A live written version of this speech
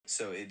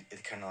So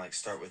it kind of like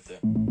start with the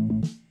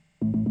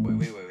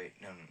wait,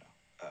 no.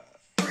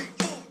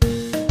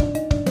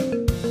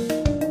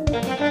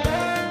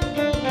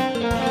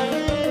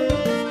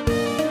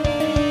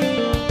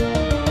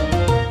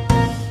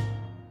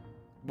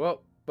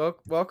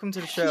 Welcome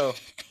to the show.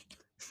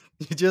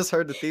 You just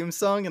heard the theme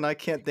song, and I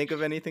can't think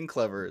of anything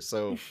clever.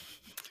 So,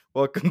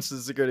 welcome to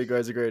the Security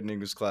Guards are Great in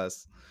English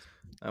class.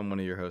 I'm one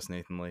of your hosts,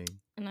 Nathan Lee.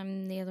 And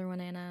I'm the other one,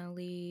 Anna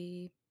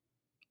Lee.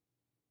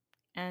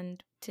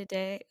 And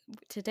today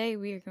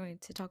we are going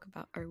to talk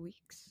about our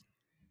weeks.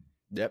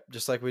 Yep,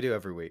 just like we do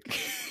every week.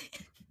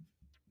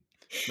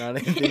 Not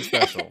anything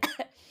special.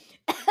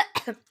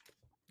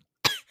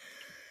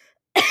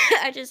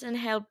 I just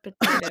inhaled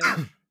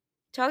potato.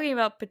 Talking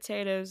about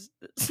potatoes,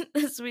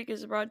 this week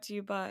is brought to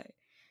you by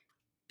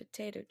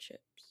potato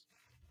chips.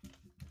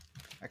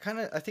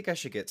 I think I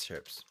should get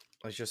chips.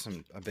 Like just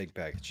a big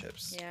bag of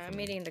chips. Yeah, I'm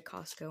eating the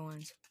Costco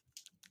ones.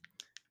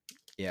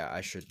 Yeah,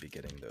 I should be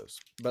getting those.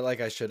 But like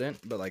I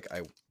shouldn't, but like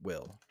I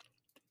will.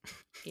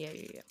 Yeah.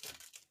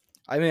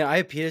 I mean, I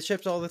have pita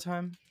chips all the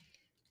time.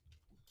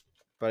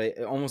 But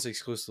I almost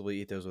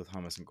exclusively eat those with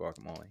hummus and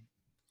guacamole.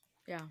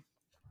 Yeah.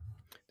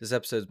 This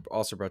episode is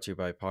also brought to you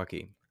by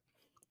Pocky.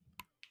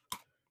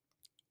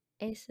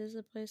 Ace is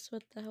a place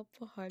with the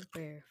helpful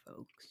hardware,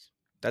 folks.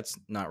 That's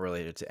not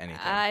related to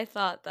anything. I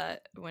thought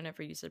that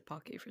whenever you said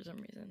Pocky for some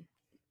reason.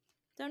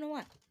 Don't know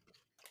why.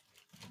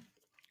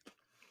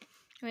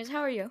 Anyways, how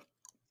are you?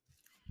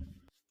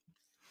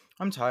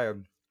 I'm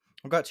tired.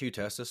 I've got 2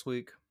 tests this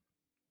week.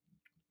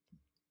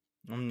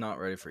 I'm not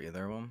ready for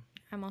either of them.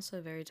 I'm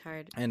also very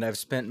tired. And I've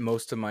spent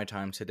most of my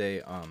time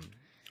today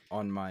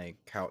on my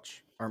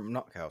couch. Or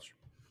not couch.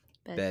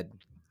 Bed.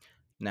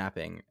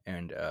 Napping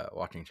and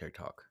watching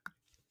TikTok.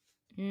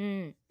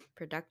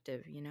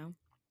 Productive, you know?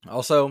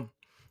 Also,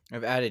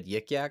 I've added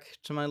Yik Yak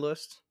to my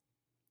list.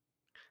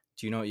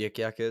 Do you know what Yik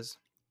Yak is?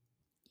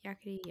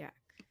 Yakety yak.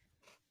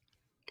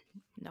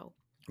 No.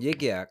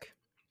 Yik Yak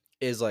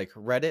is like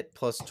Reddit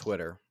plus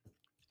Twitter.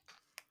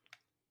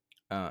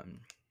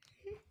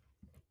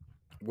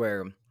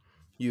 Where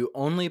you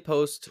only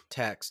post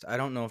text. I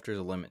don't know if there's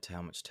a limit to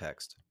how much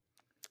text.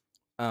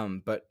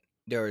 But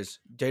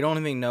they don't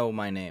even know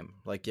my name.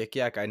 Like Yik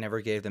Yak, I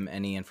never gave them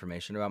any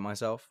information about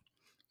myself.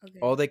 Okay.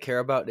 All they care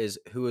about is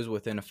who is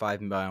within a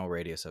 5-mile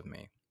radius of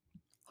me.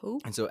 Who?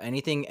 And so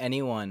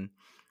anyone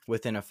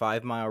within a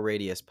 5-mile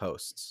radius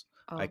posts,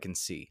 I can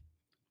see.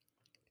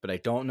 But I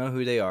don't know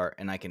who they are,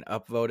 and I can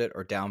upvote it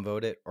or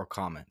downvote it or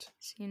comment.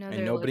 So you know,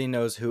 and nobody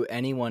knows who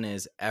anyone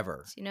is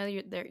ever. So you know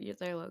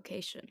their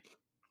location.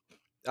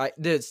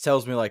 It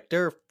tells me like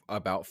they're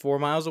about 4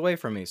 miles away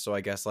from me. So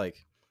I guess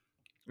like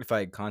if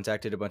I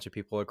contacted a bunch of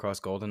people across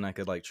Golden, I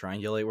could like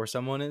triangulate where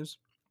someone is.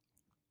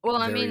 Well,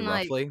 I mean,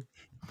 roughly.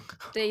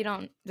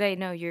 Like they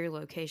know your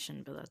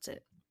location, but that's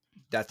it.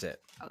 That's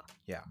it. Oh.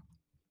 Yeah.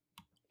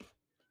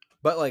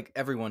 But like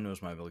everyone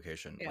knows my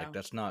location. Yeah. Like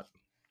that's not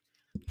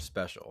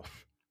special.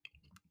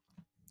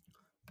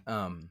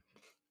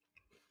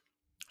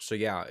 So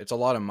yeah, it's a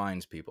lot of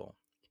Mines people.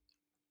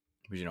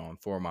 Because I'm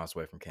 4 miles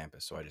away from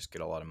campus, so I just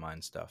get a lot of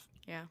Mines stuff.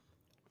 Yeah.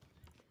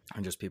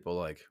 And just people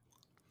like,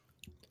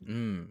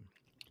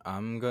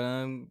 I'm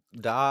gonna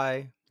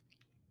die.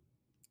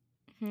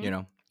 Mm-hmm. You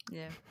know?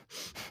 Yeah.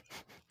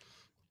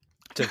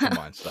 Typical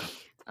Mines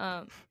stuff.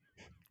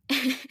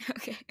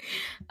 Okay.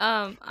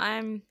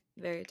 I'm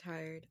very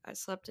tired. I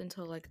slept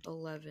until like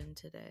 11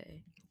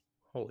 today.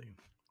 Holy.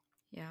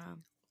 Yeah.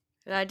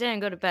 But I didn't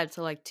go to bed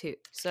till like 2,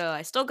 so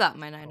I still got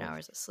my 9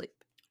 hours of sleep.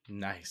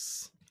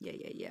 Nice.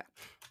 Yeah.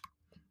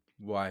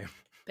 Why?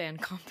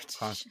 Band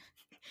competition.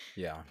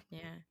 Yeah.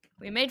 Yeah.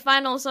 We made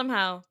finals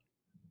somehow.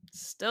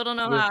 Still don't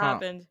know how it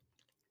happened.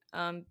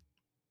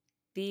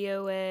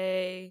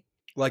 BOA.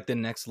 Like the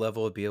next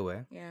level of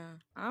BOA? Yeah.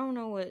 I don't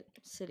know what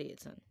city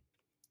it's in.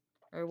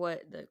 Or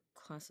what the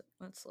class.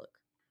 Let's look.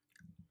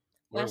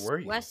 Where were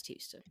you? West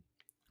Houston.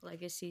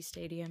 Legacy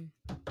Stadium.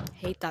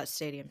 Hate that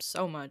stadium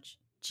so much.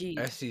 Jeez.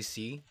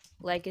 SEC?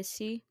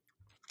 Legacy.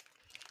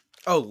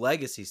 Oh,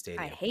 Legacy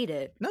Stadium. I hate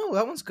it. No,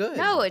 that one's good.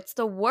 No, it's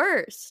the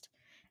worst.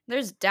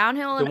 There's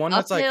downhill and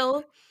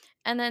uphill,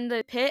 and then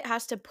the pit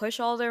has to push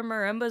all their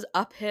marimbas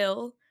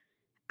uphill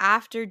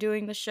after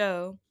doing the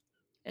show.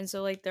 And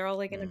so like they're all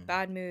like in a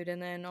bad mood,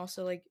 and then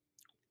also like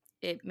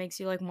it makes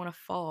you like want to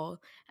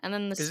fall. And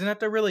then Isn't that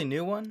the really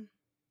new one?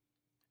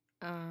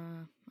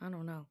 I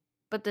don't know.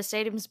 But the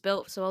stadium's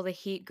built so all the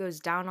heat goes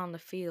down on the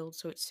field,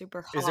 so it's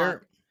super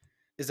hot.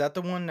 Is that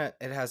the one that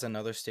it has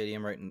another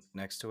stadium right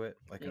next to it,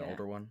 like an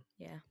older one?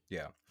 Yeah.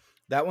 Yeah.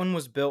 That one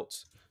was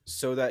built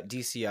so that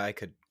DCI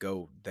could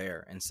go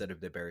there instead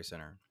of the Barry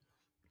Center,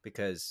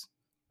 because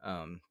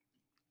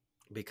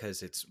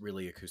it's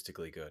really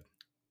acoustically good.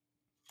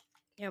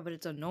 Yeah, but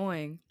it's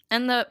annoying.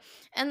 And the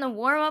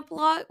warm-up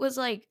lot was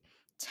like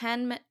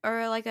 10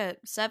 or like a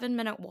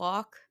 7-minute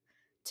walk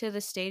to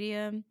the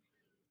stadium.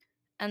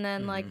 And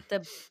then like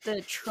the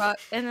truck,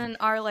 and then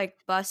our like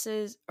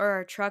buses or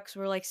our trucks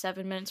were like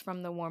 7 minutes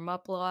from the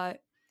warm-up lot.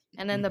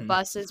 And then the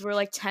buses were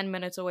like 10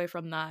 minutes away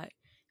from that.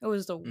 It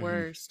was the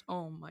worst.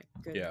 Oh my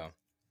goodness. Yeah.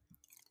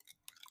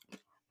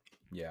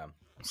 Yeah.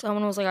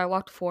 Someone was like, I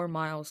walked 4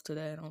 miles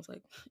today. And I was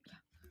like,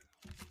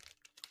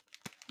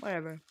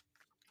 whatever.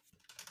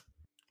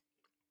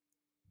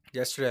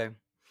 Yesterday,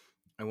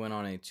 I went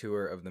on a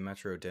tour of the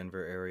Metro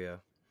Denver area,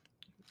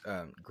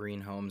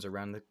 green homes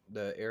around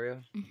the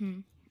area. Mm-hmm.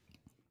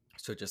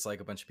 So just like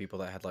a bunch of people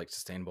that had like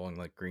sustainable and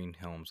like green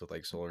homes with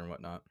like solar and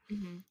whatnot,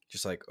 Mm-hmm.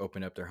 just like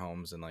opened up their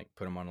homes and like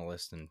put them on a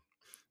list, and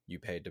you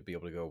paid to be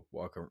able to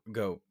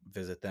go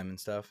visit them and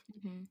stuff.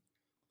 Mm-hmm.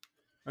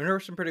 And there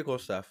was some pretty cool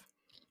stuff.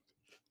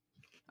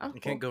 That's I cool.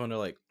 can't go into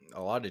like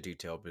a lot of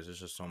detail because there's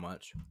just so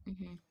much.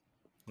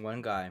 Mm-hmm.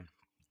 One guy,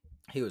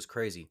 he was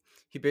crazy.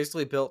 He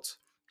basically built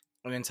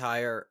an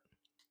entire.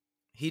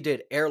 He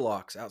did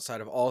airlocks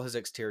outside of all his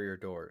exterior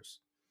doors,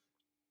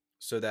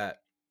 so that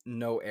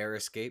no air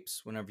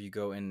escapes whenever you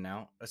go in and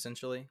out.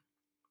 Essentially,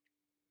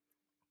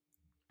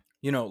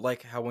 you know,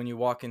 like how when you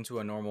walk into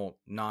a normal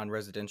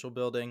non-residential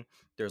building,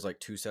 there's like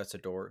 2 sets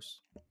of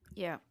doors.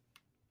 Yeah.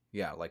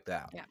 Yeah, like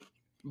that. Yeah.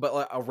 But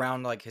like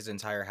around like his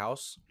entire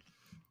house,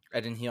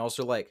 and then he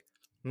also like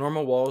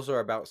normal walls are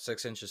about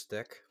 6 inches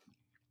thick,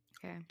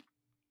 Okay.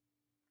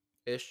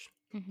 ish,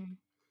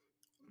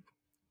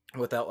 Mm-hmm.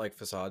 without like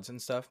facades and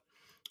stuff.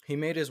 He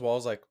made his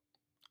walls like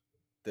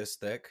this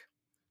thick,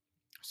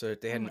 so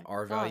that they Oh had an my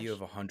R value gosh.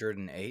 of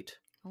 108.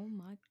 Oh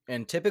my.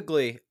 And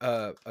typically,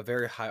 a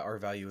very high R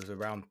value is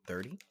around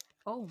 30.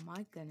 Oh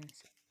my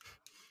goodness.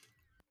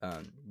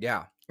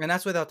 Yeah, and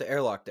that's without the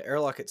airlock. The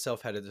airlock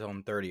itself had its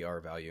own 30 R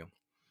value,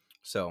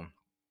 so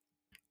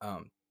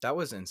that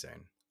was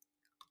insane.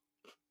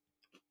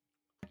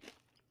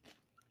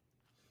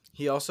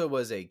 He also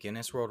was a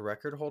Guinness World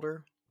Record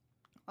holder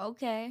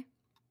Okay.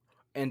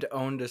 and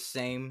owned the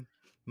same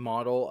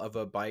model of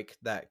a bike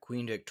that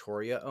Queen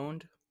Victoria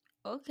owned.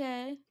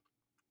 Okay.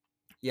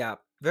 Yeah,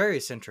 very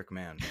eccentric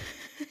man.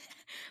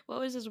 What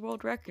was his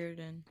world record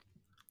in?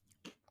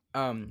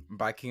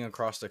 Biking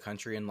across the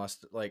country in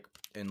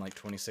in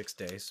 26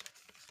 days.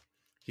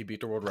 He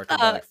beat the world record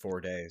by like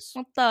 4 days.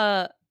 What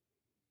the?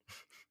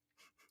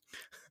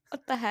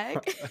 What the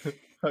heck?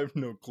 I have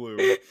no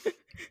clue.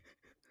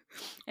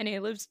 And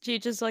he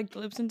just like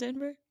lives in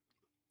Denver?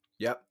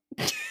 Yep.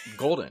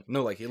 Golden.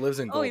 No, like he lives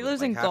in Oh, Golden. he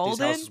lives like in half these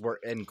Golden? houses were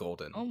in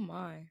Golden. Oh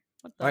my.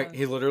 What the? Like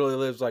he literally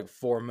lives like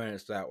 4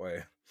 minutes that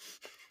way.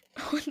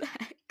 What the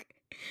heck?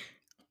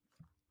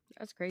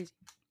 That's crazy.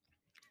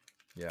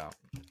 Yeah.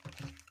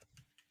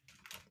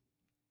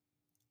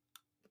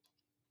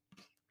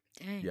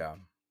 Dang. Yeah.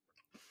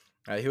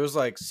 He was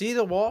like, "See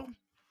the wall?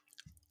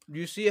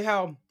 You see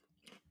how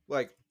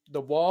like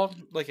the wall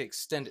like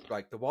extended,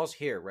 like the wall's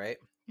here, right?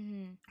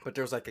 Mm-hmm. But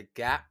there's like a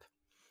gap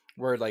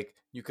where like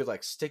you could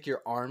like stick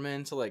your arm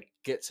in to like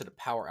get to the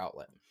power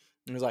outlet." And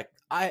he was like,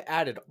 "I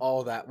added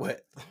all that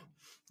width."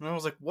 And I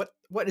was like, what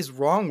is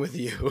wrong with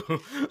you?"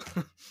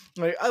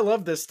 Like, I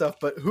love this stuff,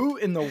 but who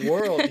in the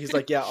world? He's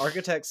like, "Yeah,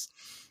 architects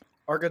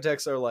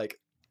are like,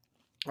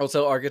 I'll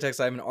tell architects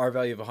I have an R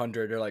value of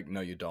 100. They're like,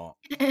 "No, you don't."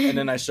 And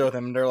then I show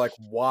them, and they're like,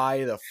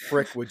 "Why the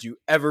frick would you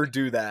ever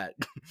do that?"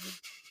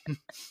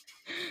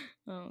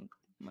 Oh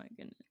my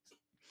goodness.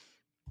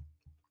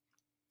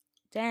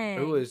 It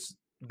Dang. was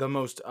the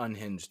most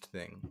unhinged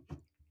thing.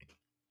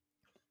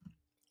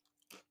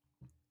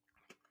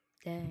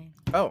 Dang.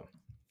 Oh,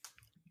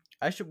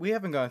 we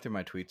haven't gone through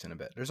my tweets in a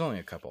bit. There's only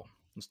a couple.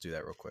 Let's do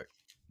that real quick.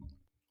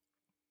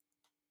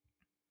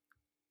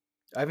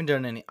 I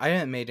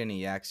haven't made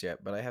any yaks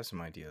yet, but I have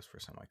some ideas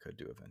for some I could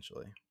do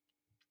eventually.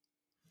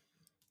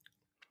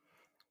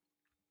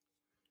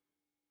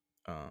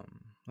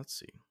 Let's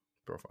see.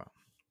 Profile.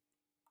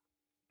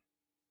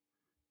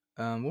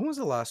 When was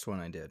the last one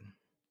I did?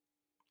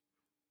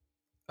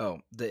 Oh,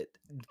 the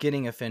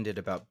getting offended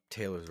about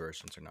Taylor's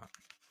versions or not.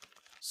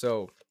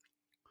 So,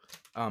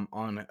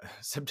 on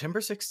September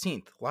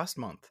 16th, last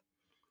month,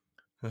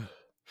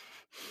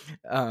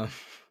 I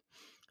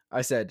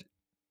said,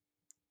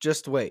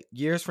 "Just wait.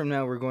 Years from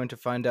now, we're going to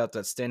find out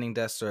that standing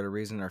desks are the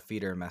reason our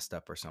feet are messed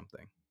up or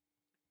something.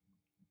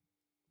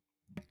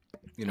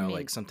 You know,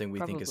 like something we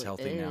think is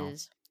healthy now."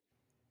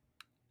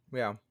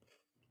 Yeah.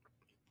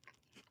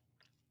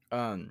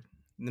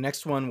 The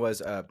next one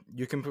was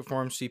you can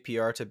perform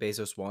CPR to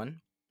Bezos 1.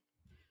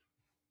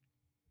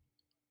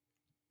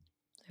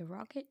 The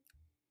rocket?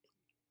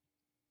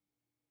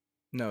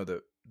 No,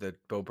 the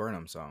Bo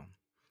Burnham song.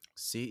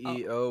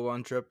 CEO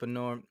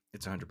entrepreneur.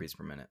 It's 100 beats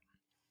per minute.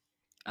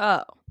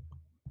 Oh.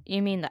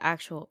 You mean the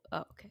actual...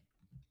 Oh, okay.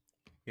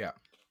 Yeah.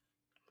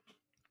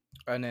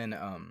 And then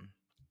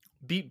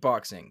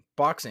beatboxing.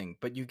 Boxing,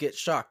 but you get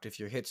shocked if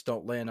your hits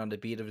don't land on the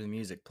beat of the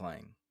music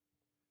playing.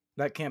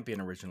 That can't be an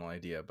original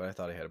idea, but I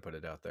thought I had to put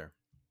it out there.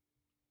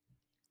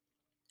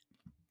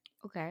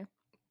 Okay.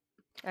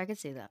 I can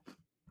see that.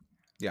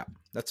 Yeah,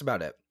 that's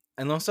about it.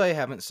 Unless I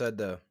haven't said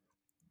the...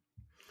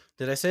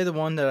 Did I say the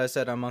one that I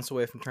said I'm months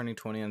away from turning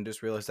 20 and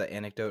just realized that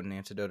anecdote and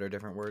antidote are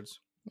different words?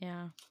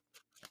 Yeah.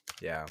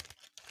 Yeah.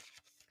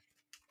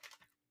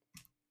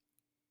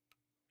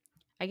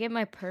 I get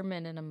my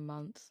permit in a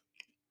month.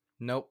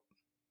 Nope.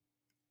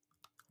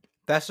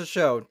 That's the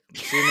show.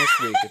 See you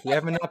next week. If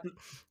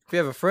you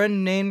have a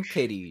friend named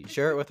Katie,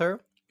 share it with her.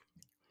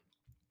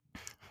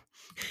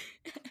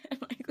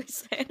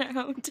 say in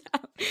our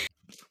hometown.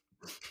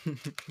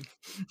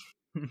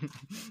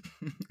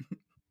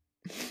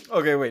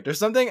 Okay, wait. There's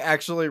something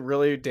actually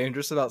really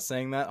dangerous about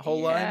saying that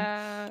whole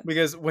line.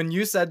 Because when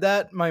you said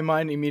that, my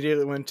mind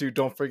immediately went to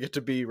 "Don't forget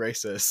to be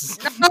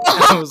racist." No.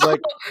 I was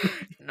like,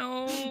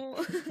 no.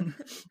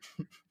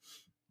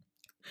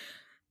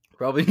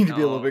 probably need to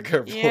be a little No. bit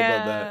careful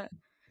about that.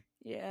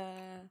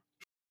 Yeah.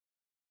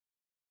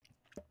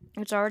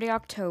 It's already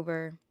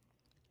October.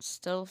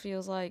 Still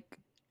feels like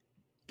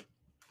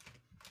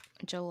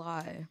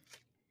July.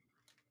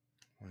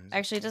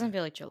 Actually, it doesn't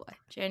feel like July.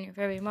 January,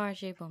 February,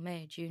 March, April,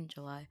 May, June,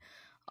 July,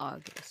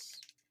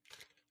 August.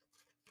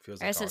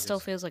 Feels I like guess it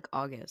still feels like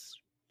August.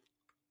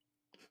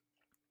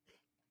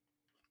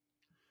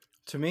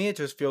 To me, it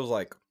just feels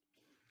like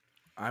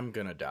I'm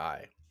gonna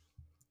die.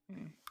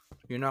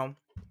 You know?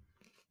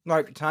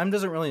 Like, time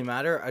doesn't really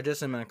matter. I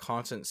just am in a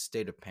constant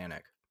state of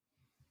panic.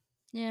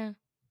 Yeah.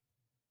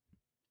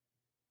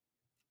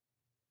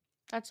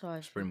 That's all.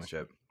 That's pretty much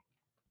it.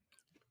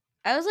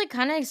 I was like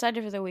kind of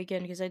excited for the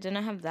weekend because I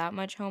didn't have that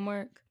much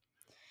homework.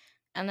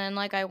 And then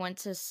like I went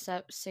to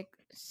fifth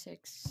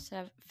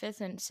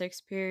and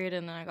sixth period,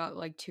 and then I got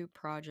like 2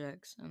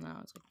 projects, and I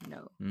was like,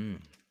 no.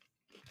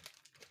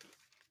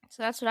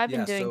 So that's what I've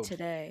been doing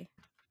today.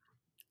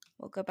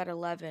 Woke up at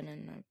 11,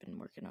 and I've been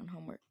working on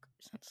homework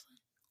since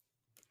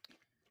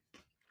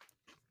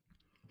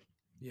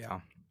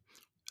Yeah.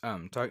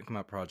 then. Talking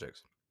about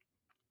projects.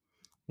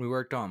 We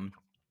worked on.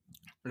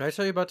 Did I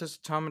tell you about this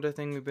automata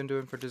thing we've been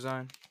doing for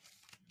design?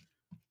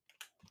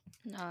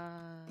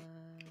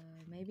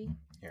 Maybe.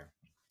 Here.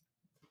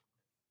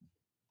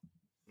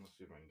 Let's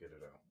see if I can get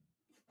it out.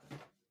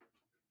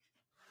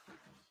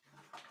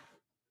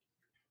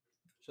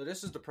 So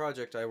this is the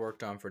project I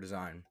worked on for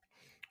design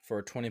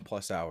for 20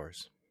 plus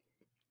hours.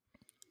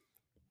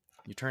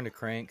 You turn the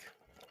crank.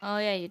 Oh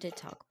yeah, you did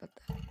talk about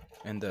that.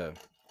 And the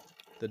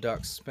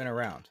ducks spin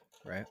around,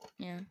 right?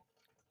 Yeah.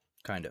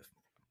 Kind of.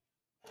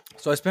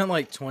 So I spent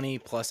like 20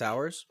 plus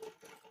hours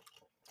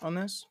on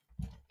this.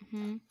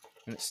 Mm-hmm.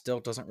 And it still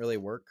doesn't really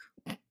work.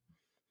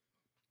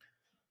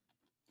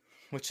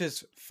 Which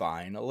is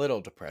fine. A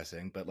little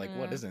depressing, but like,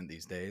 what isn't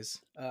these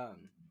days? So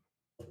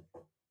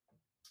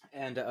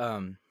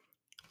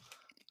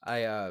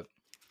I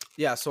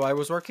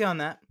was working on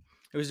that.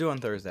 It was due on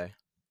Thursday.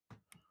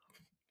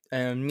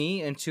 And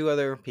me and 2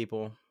 other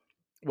people,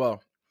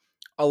 well,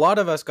 a lot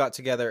of us got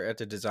together at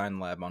the design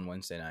lab on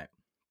Wednesday night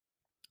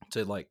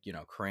to like,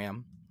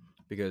 cram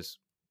because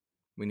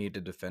we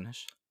needed to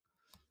finish.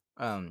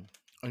 And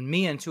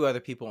me and 2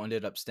 other people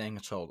ended up staying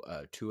until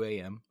 2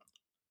 a.m.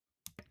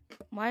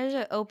 Why is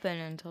it open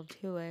until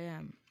 2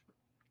 a.m.?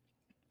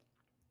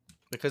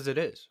 Because it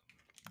is.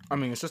 I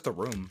mean, it's just a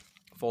room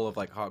full of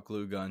like hot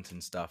glue guns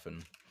and stuff,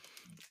 and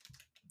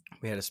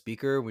we had a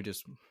speaker.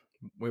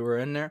 We were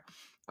in there.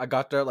 I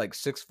got there at like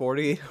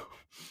 6:40,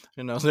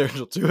 and I was there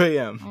until 2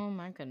 a.m. Oh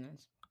my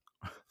goodness.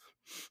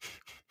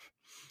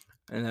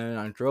 And then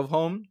I drove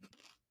home,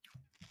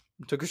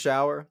 took a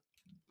shower,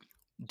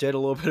 did a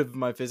little bit of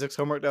my physics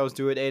homework that was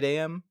due at 8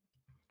 a.m.,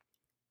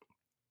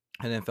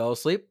 and then fell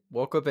asleep,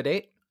 woke up at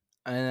 8,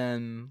 and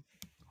then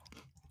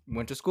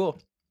went to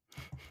school.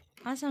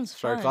 That sounds fun.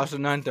 Started class at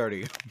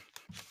 9:30. That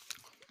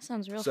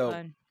sounds real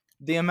fun.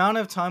 The amount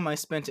of time I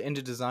spent in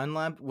the design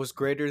lab was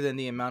greater than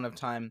the amount of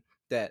time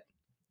that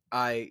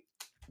I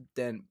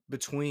then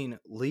between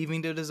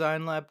leaving the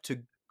design lab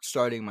to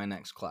starting my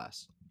next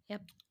class.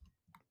 Yep.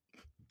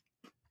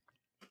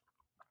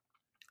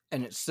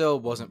 And it still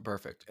wasn't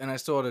perfect. And I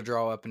still had to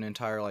draw up an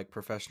entire like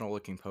professional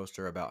looking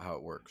poster about how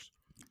it works,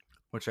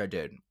 which I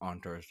did on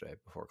Thursday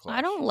before class.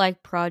 I don't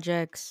like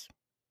projects.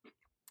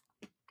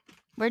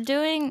 We're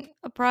doing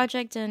a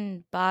project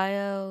in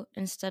bio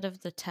instead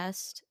of the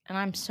test, and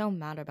I'm so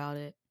mad about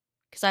it.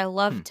 Because I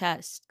love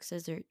tests,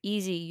 because they're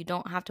easy. You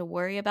don't have to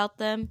worry about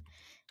them.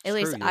 At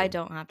least I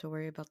don't have to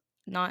worry about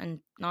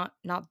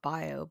not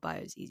bio.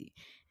 Bio's easy.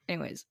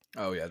 Anyways.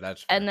 Oh yeah,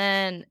 that's fair. And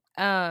then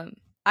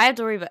I have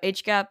to worry about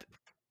HCAP.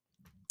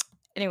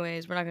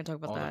 Anyways, we're not gonna talk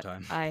about that. All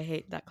the time. I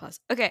hate that class.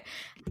 Okay.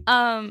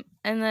 And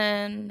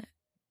then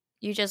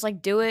you just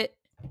like do it.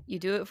 You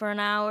do it for an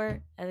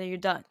hour, and then you're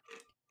done.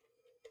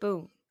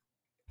 Boom.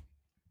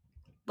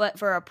 But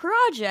for a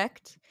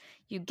project,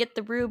 you get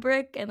the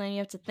rubric, and then you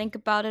have to think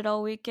about it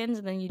all weekends,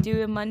 and then you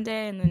do it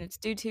Monday, and then it's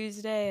due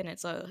Tuesday, and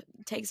it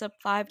takes up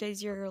 5 days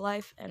of your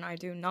life, and I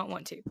do not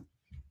want to.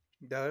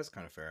 That is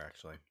kind of fair,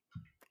 actually.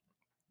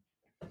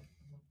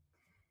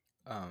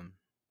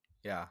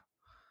 Yeah.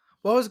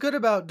 What was good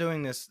about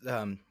doing this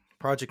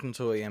project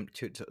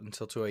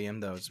until 2 a.m.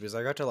 though is because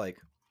I got to like,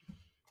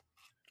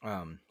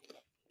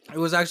 it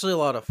was actually a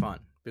lot of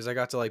fun because I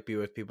got to like be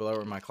with people that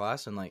were in my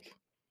class and like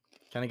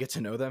kind of get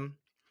to know them.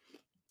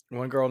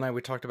 One girl and I,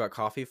 we talked about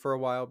coffee for a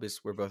while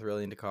because we're both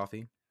really into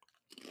coffee.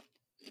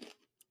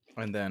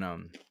 And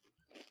then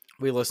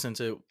we listened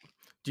to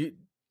we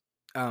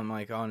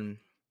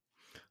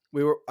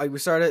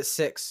started at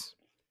 6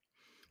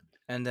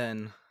 and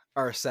then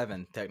or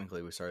 7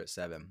 technically we started at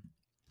 7.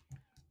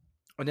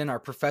 And then our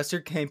professor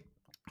came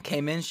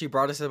came in. She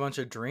brought us a bunch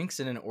of drinks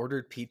and then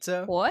ordered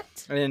pizza. What?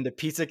 And then the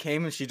pizza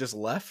came and she just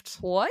left.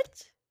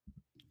 What?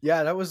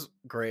 Yeah, that was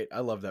great. I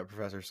love that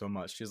professor so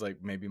much. She's like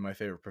maybe my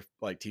favorite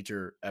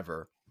teacher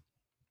ever.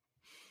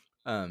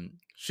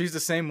 She's the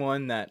same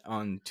one that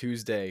on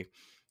Tuesday,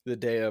 the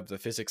day of the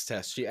physics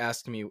test, she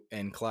asked me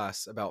in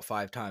class about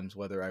 5 times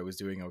whether I was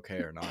doing okay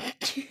or not.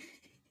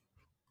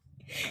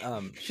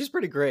 She's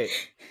pretty great.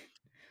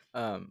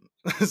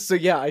 So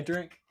yeah, I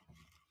drank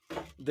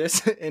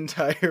this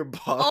entire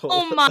bottle.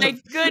 Oh my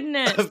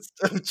goodness!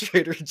 Of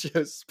Trader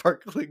Joe's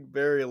sparkling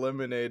berry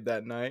lemonade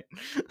that night.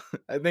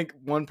 I think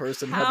one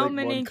person had How like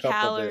many one cup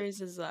calories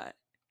of it. is that?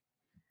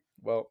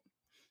 Well,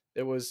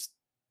 it was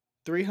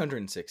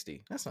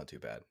 360. That's not too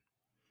bad.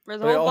 For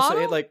the But I whole also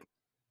bottle? ate like,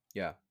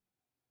 yeah.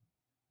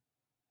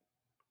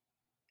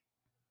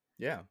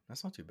 Yeah,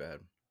 that's not too bad.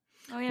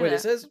 Oh yeah. Wait,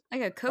 it says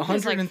like a Coke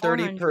is like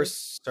 130 per 400.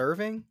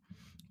 serving,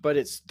 but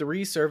it's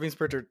 3 servings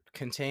per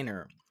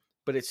container,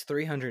 but it's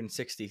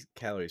 360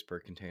 calories per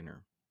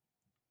container.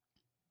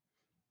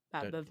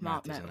 That does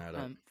not make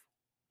sense.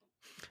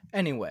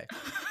 Anyway,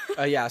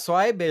 yeah, so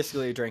I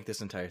basically drank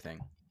this entire thing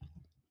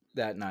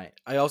that night.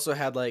 I also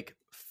had like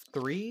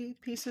 3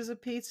 pieces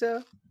of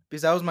pizza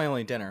because that was my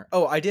only dinner.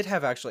 Oh, I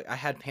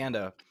had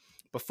Panda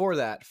before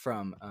that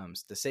from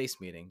the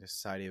SACE meeting, the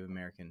Society of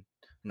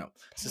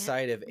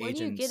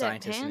Asian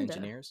Scientists and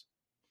Engineers.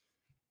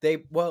 They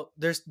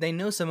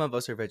know some of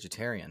us are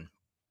vegetarian,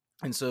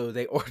 and so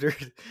they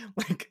ordered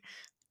like,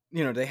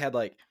 they had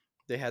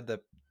the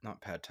not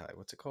pad thai.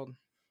 What's it called?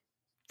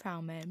 Chow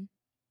mein.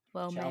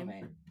 Chow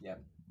mein.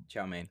 Yep,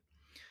 chow mein.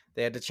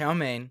 They had the chow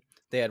mein.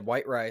 They had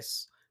white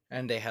rice,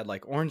 and they had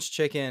like orange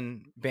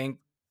chicken,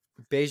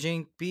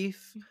 Beijing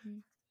beef,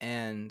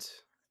 and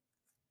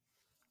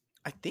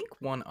I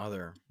think one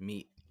other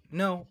meat.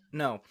 No,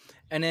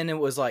 and then it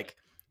was like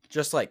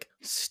just like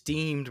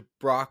steamed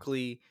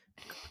broccoli,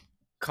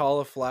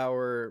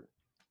 cauliflower,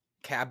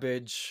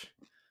 cabbage,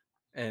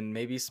 and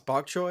maybe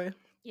bok choy.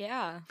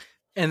 Yeah.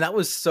 And that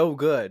was so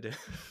good.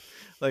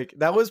 Like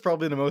that was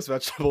probably the most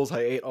vegetables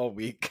I ate all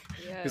week.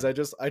 Because I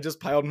just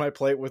piled my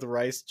plate with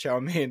rice, chow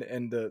mein,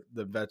 and the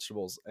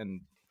vegetables,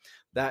 and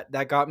that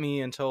got me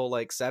until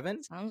like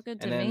 7. Sounds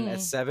good to me. And then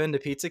at 7 the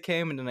pizza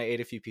came, and then I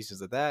ate a few pieces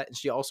of that. And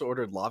she also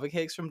ordered lava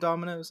cakes from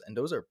Domino's, and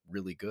those are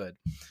really good.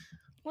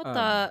 What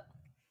the?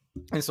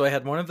 And so I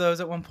had one of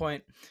those at one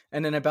point,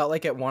 and then about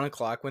like at 1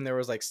 o'clock when there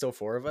was like still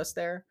 4 of us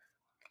there,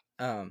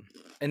 and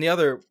the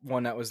other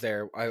one that was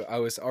there, I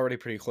was already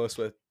pretty close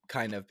with,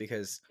 kind of,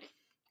 because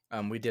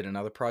we did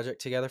another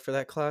project together for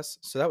that class,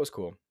 so that was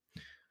cool.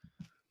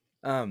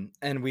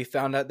 And we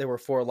found out there were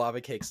 4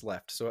 lava cakes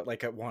left. So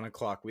at 1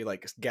 o'clock, we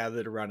like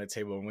gathered around a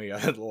table and we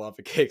got the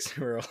lava cakes.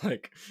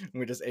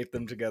 We just ate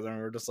them together, and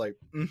we were just like,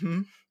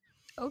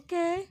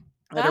 okay.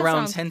 At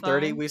around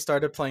 10:30, we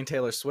started playing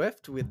Taylor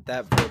Swift. We did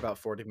that for about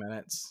 40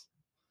 minutes.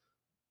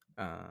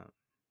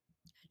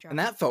 And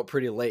that felt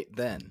pretty late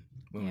then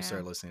when we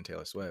started listening to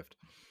Taylor Swift.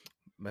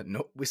 But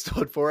nope, we still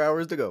had 4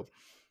 hours to go.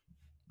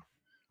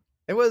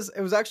 It was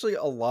actually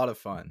a lot of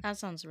fun. That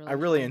sounds really I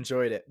really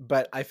enjoyed it,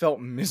 but I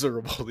felt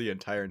miserable the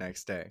entire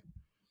next day.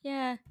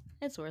 Yeah,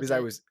 it's worth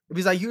it.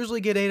 Because I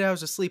usually get 8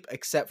 hours of sleep,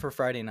 except for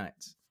Friday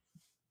nights.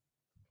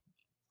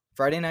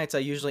 Friday nights I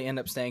usually end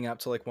up staying up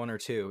till like 1 or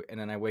 2, and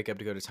then I wake up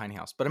to go to Tiny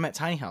House. But I'm at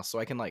Tiny House, so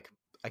I can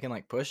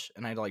push,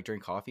 and I like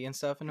drink coffee and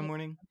stuff in the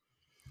morning.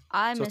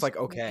 So it's like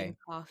okay.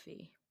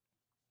 Coffee.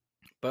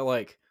 But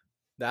like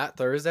that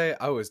Thursday,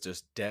 I was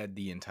just dead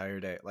the entire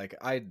day. Like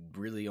I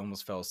really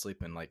almost fell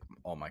asleep in like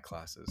all my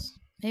classes.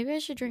 Maybe I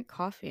should drink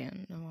coffee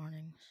in the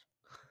mornings.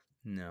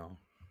 No,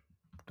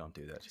 don't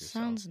do that to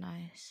yourself. Sounds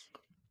nice.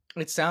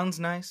 It sounds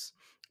nice,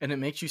 and it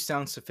makes you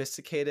sound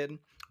sophisticated,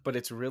 but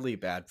it's really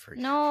bad for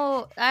you.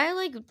 No, I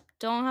like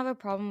don't have a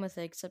problem with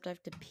it, except I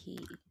have to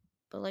pee.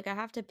 But like I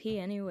have to pee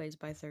anyways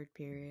by 3rd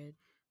period.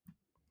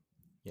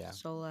 Yeah.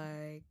 So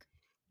like,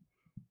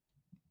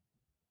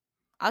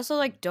 I also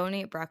like don't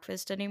eat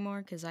breakfast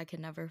anymore because I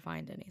can never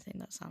find anything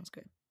that sounds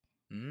good.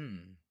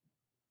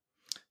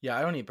 Yeah,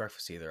 I don't eat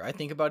breakfast either. I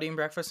think about eating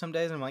breakfast some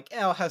days, and I'm like,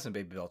 I'll have some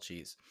Baby Bell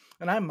cheese,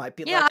 and I might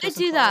be. Yeah, I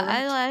do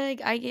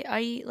that.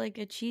 I eat like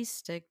a cheese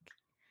stick,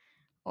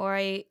 or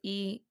I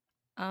eat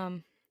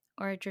or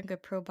I drink a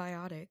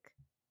probiotic.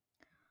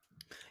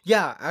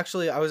 Yeah,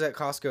 actually, I was at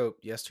Costco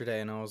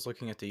yesterday, and I was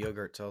looking at the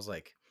yogurts. I was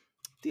like,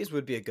 these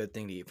would be a good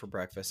thing to eat for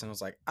breakfast, and I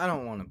was like, I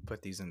don't want to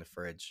put these in the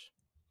fridge.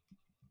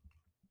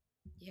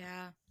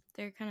 Yeah,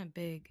 they're kind of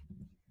big.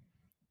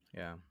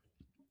 Yeah.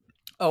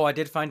 Oh, I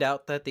did find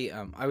out that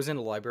I was in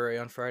the library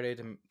on Friday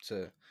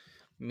to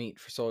meet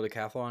for solo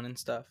decathlon and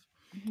stuff.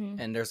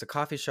 And there's a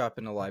coffee shop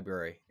in the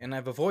library, and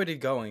I've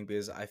avoided going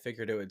because I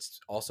figured it would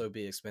also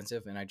be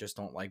expensive, and I just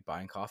don't like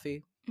buying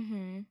coffee.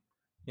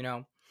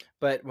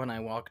 But when I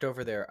walked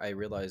over there, I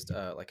realized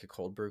like a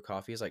cold brew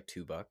coffee is like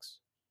 $2,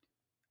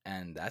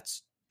 and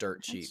that's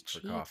cheap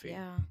for coffee.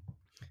 Yeah.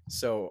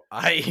 So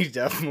I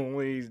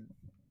definitely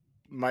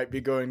might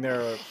be going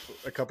there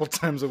a couple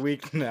times a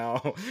week now,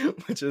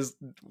 which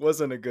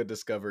wasn't a good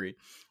discovery.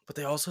 But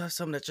they also have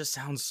something that just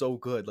sounds so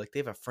good. Like they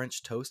have a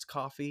French toast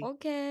coffee,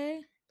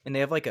 Okay. and they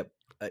have like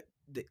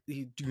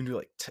you can do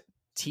like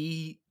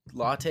tea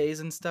lattes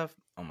and stuff.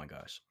 Oh my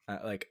gosh,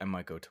 I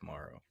might go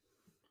tomorrow.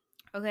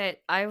 Okay,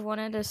 I've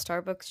wanted a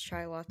Starbucks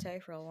chai latte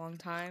for a long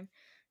time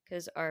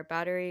because our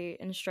battery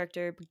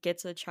instructor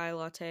gets a chai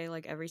latte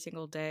like every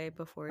single day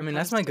before I he mean,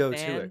 that's comes my to go-to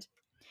band.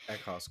 at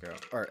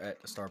Costco or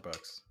at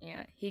Starbucks.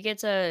 Yeah, he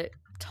gets a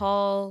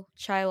tall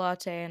chai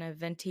latte and a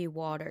venti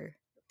water.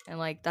 And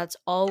like that's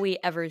all we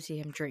ever see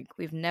him drink.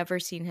 We've never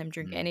seen him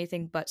drink Mm.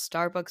 anything but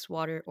Starbucks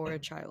water or a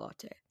chai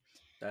latte.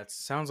 That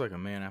sounds like a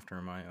man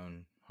after my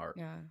own heart.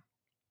 Yeah.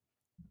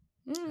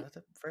 Is Mm, that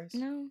the phrase?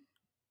 no.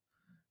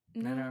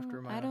 Man No,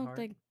 after my I own don't heart.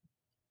 think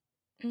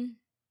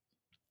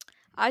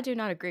I do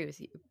not agree with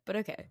you, but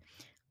okay.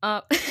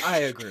 Um, I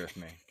agree with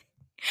me.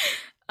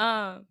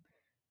 um,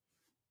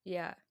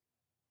 yeah,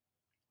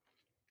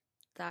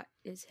 that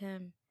is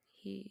him.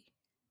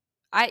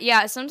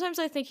 Yeah. Sometimes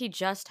I think he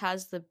just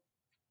has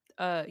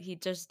he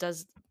just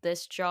does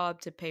this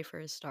job to pay for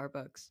his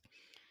Starbucks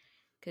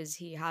because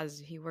he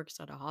works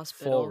at a Full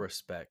hospital. He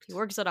respect.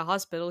 works at a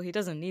hospital. He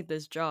doesn't need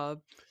this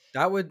job.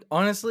 That would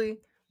honestly,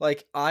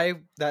 like,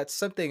 that's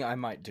something I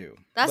might do.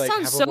 That Like,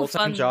 sounds have a so full-time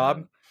fun though.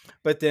 job,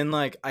 but then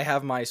like I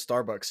have my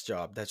Starbucks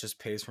job that just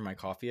pays for my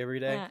coffee every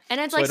day. Yeah,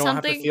 and it's So I like don't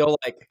have to something. feel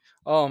like,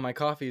 oh, my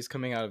coffee is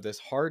coming out of this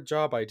hard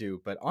job I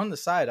do, but on the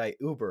side I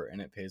Uber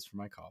and it pays for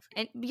my coffee.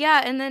 And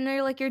yeah, and then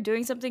you're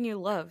doing something you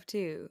love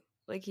too.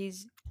 Like he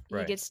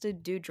Right. gets to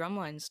do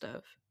drumline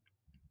stuff.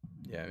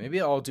 Yeah,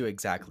 maybe I'll do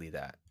exactly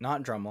that.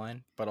 Not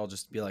drumline, but I'll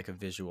just be like a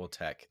visual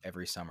tech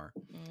every summer.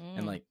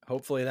 And Mm. like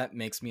hopefully that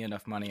makes me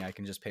enough money I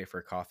can just pay for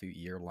coffee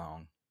year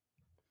long.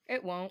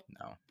 It won't.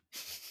 No.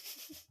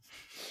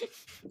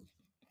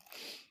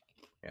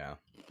 Yeah.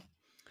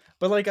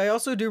 But like I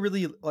also do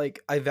really like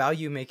I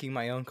value making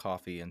my own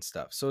coffee and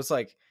stuff. So it's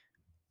like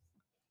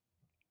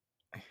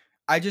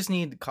I just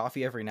need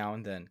coffee every now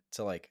and then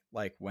to like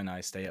when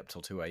I stay up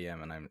till 2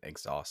 a.m. and I'm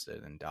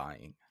exhausted and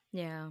dying.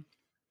 Yeah.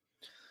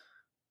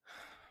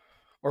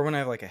 Or when I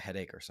have like a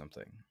headache or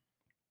something.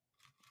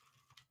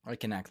 I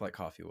can act like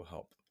coffee will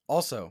help.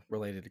 Also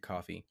related to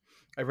coffee,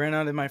 I ran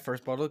out of my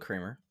first bottle of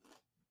creamer.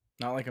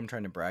 Not like I'm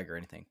trying to brag or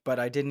anything, but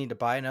I did need to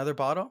buy another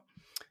bottle.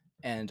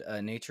 And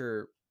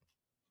Nature,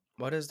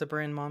 what is the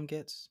brand Mom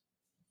gets?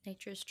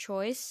 Nature's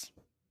Choice.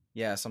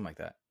 Yeah, something like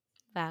that.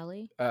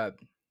 Valley. It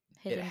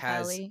Hidden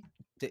has Valley.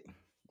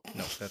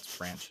 no, that's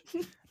Branch.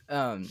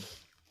 Um,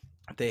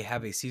 they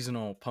have a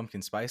seasonal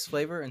pumpkin spice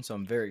flavor, and so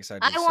I'm very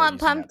excited to I start want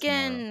using that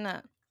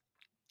tomorrow.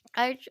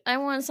 pumpkin. I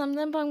want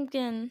something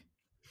pumpkin.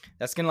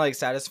 That's gonna like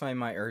satisfy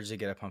my urge to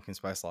get a pumpkin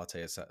spice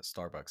latte at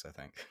Starbucks, I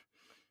think.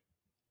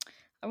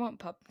 I want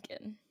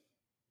pumpkin.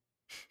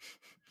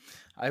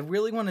 I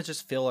really want to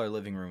just fill our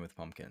living room with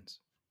pumpkins.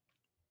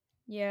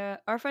 Yeah,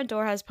 our front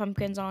door has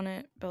pumpkins on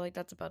it, but like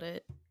that's about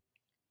it.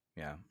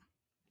 Yeah.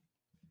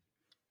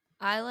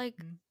 I like.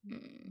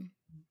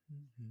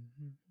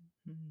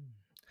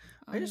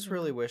 I just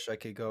really wish I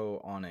could go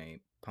on a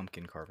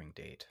pumpkin carving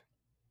date.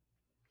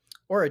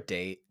 Or a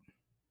date.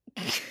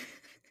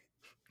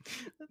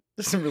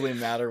 Doesn't really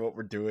matter what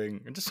we're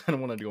doing. I just kind of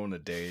want to go on a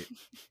date.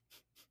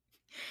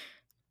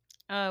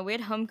 We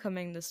had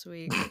homecoming this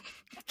week.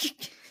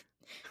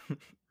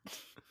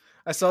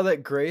 I saw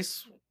that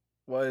Grace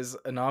was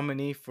a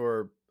nominee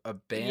for a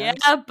band.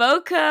 Yeah,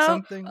 Boko.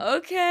 Something.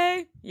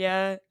 Okay.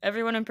 Yeah,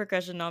 everyone in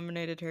percussion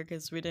nominated her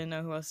because we didn't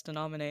know who else to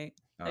nominate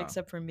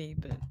except for me.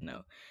 But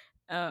no,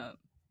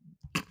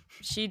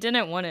 she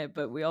didn't want it,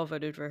 but we all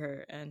voted for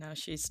her, and now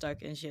she's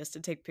stuck and she has to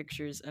take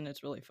pictures, and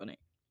it's really funny.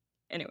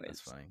 Anyways,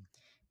 That's funny.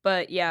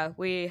 But yeah,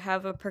 we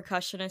have a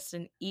percussionist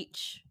in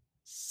each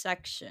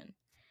section,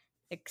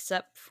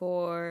 except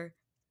for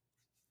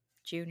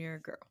junior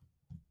girl.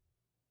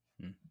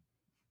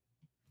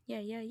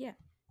 Yeah.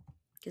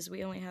 Because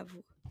we only have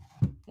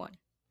one.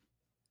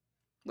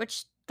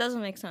 Which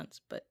doesn't make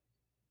sense, but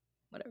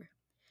whatever.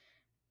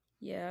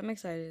 Yeah, I'm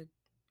excited.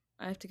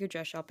 I have to go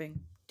dress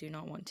shopping. Do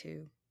not want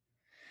to.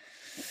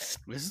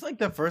 This is like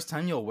the first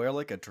time you'll wear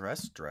like a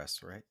dress,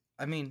 right?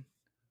 I mean,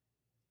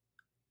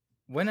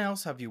 when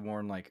else have you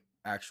worn like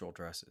actual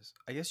dresses?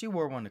 I guess you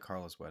wore one to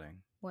Carla's wedding.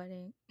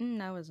 Wedding?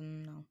 That was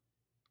no.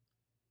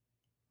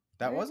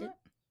 That wasn't?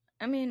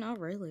 I mean, not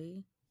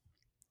really.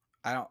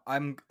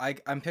 I'm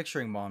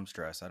picturing Mom's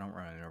dress. I don't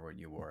really know what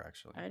you wore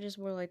actually. I just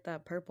wore like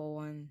that purple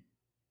one.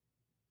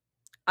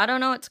 I don't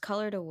know what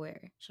color to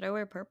wear. Should I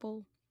wear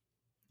purple?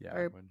 Yeah,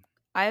 or I would.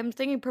 I'm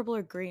thinking purple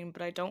or green,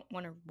 but I don't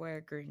want to wear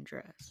a green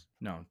dress.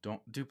 No,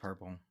 don't do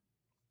purple.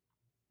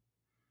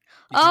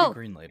 You can do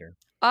green later.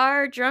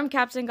 Our drum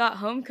captain got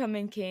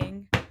homecoming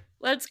king.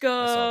 Let's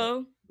go. I saw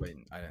that. Wait,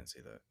 I didn't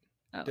see that.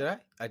 Oh. Did I?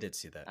 I did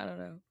see that. I don't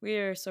know. We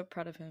are so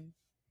proud of him.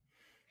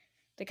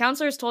 The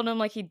counselors told him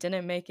like he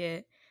didn't make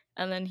it,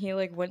 and then he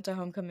like went to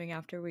homecoming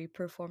after we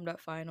performed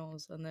at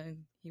finals, and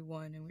then he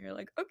won, and we were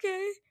like,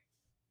 okay.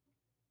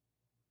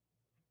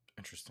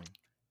 Interesting.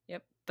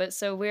 Yep. but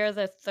so we're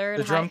the third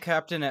The drum high.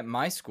 captain at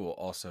my school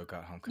also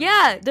got homecoming.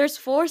 Yeah, king. there's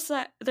four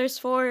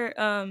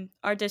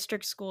our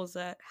district schools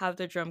that have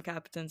their drum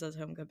captains as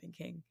homecoming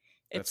king.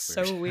 It's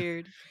That's so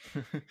weird.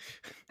 weird.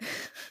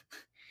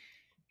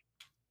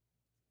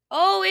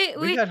 Oh,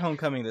 We got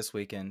homecoming this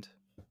weekend.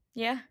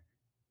 Yeah.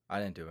 I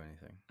didn't do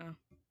anything. Oh.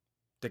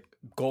 The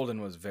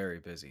Golden was very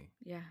busy.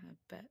 Yeah, I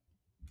bet.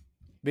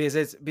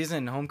 Because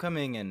in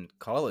homecoming and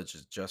college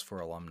is just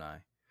for alumni.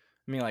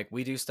 I mean, like,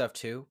 we do stuff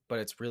too, but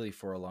it's really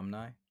for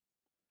alumni.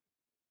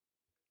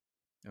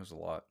 It was a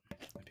lot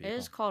of people. It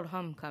is called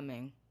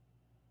homecoming.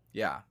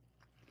 Yeah.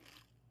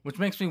 Which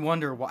makes me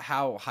wonder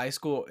how high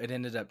school it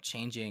ended up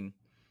changing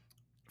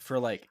for,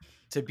 like,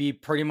 to be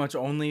pretty much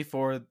only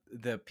for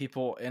the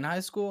people in high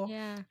school.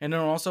 Yeah. And then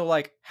also,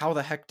 like, how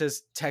the heck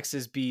does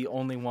Texas be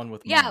only one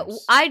with Yeah,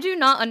 mums? I do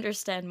not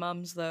understand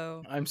mums,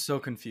 though. I'm so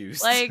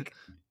confused. Like,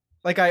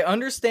 like, I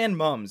understand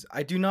mums.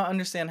 I do not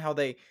understand how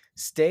they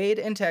stayed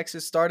in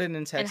Texas, started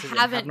in Texas, and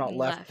have not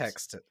left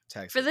Texas.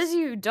 For those of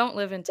you who don't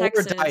live in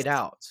Texas, or died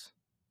out.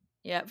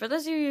 Yeah, for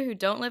those of you who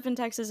don't live in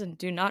Texas and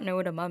do not know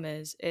what a mum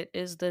is, it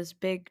is this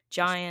big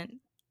giant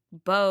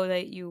bow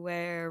that you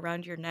wear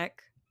around your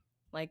neck,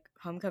 like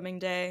homecoming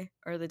day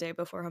or the day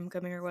before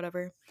homecoming or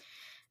whatever.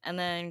 And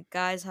then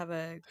guys have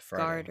a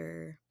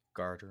Friday.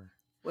 garter,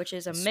 which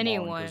is a mini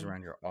one goes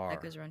around your arm.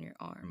 that goes around your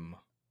arm.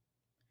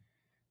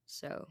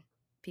 So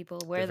people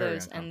wear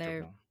those and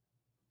they're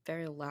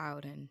very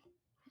loud, and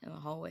in the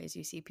hallways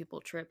you see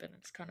people trip, and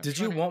it's kind of Did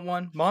funny. you want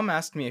one? Mom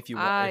asked me if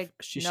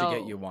she should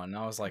get you one. And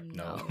I was like,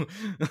 no.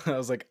 I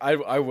was like,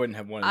 I wouldn't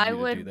have wanted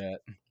you to do that.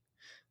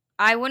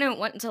 I wouldn't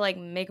want to, like,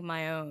 make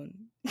my own.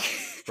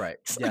 Right.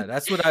 Yeah,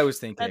 that's what I was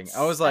thinking.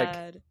 I was like,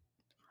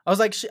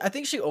 I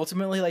think she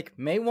ultimately, like,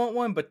 may want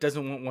one, but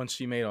doesn't want one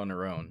she made on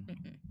her own.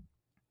 Mm-mm.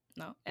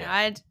 No.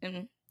 Yeah.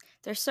 And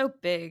they're so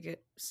big,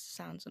 it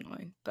sounds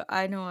annoying. But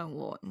I know I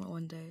will want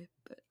one day,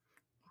 but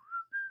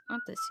not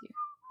this year.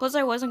 Plus,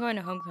 I wasn't going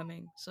to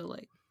homecoming, so,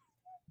 like.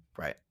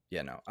 Right.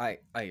 Yeah, no. I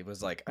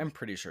was like, I'm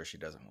pretty sure she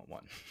doesn't want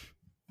one.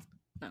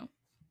 No.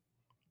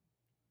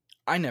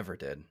 I never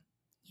did.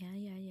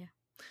 Yeah.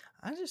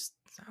 That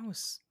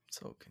was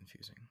so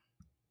confusing.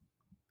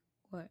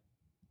 What?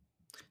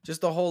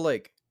 Just the whole,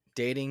 like,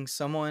 dating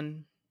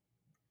someone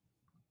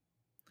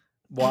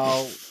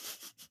while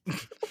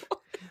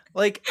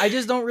like, I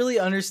just don't really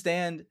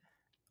understand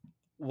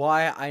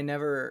why I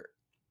never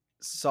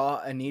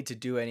saw a need to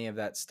do any of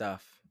that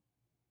stuff.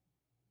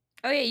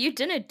 Oh yeah, you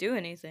didn't do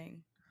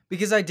anything.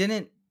 Because I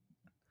didn't.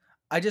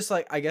 I just,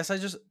 like, I guess I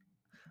just,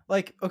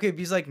 like, okay,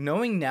 because, like,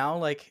 knowing now,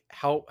 like,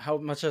 how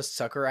much a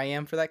sucker I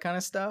am for that kind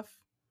of stuff,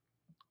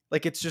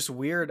 like, it's just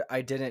weird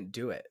I didn't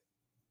do it.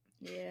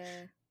 Yeah.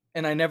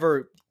 And I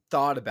never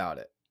thought about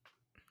it.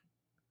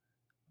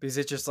 Because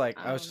it's just, like,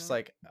 I was just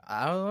like,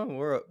 I don't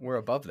know, we're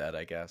above that,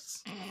 I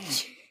guess.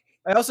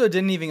 I also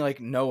didn't even,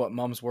 like, know what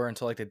mums were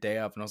until, like, the day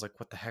of, and I was like,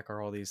 what the heck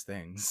are all these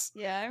things?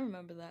 Yeah, I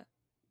remember that.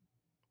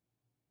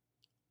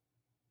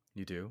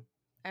 You do?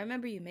 I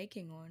remember you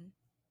making one.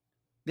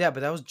 Yeah,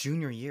 but that was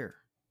junior year.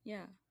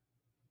 Yeah.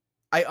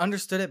 I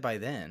understood it by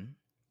then.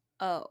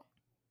 Oh.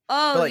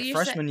 But, like,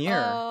 freshman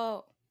year.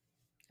 Oh.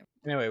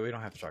 Anyway, we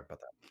don't have to talk about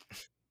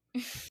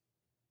that.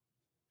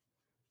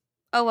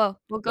 Oh,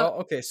 well, we'll go. Well,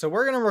 okay, so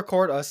we're going to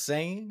record us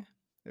saying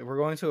we're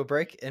going to a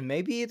break, and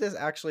maybe this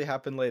actually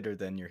happened later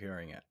than you're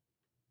hearing it.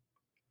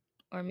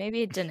 Or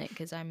maybe it didn't,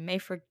 because I may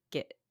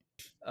forget.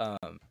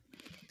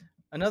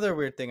 Another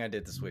weird thing I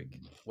did this week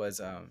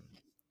was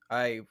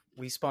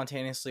we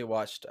spontaneously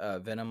watched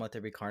Venom Let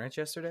There Be Carnage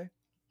yesterday.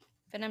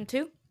 Venom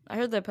 2? I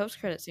heard the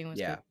post-credit scene was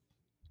good.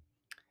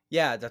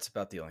 Yeah, that's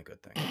about the only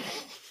good thing.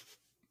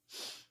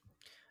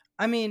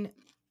 I mean,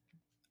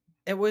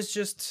 it was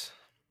just...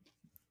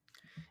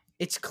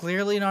 It's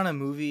clearly not a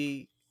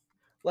movie...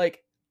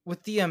 Like,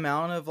 with the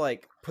amount of,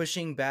 like,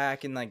 pushing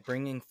back and, like,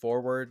 bringing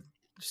forward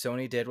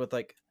Sony did with,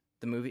 like,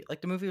 the movie... Like,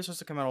 the movie was supposed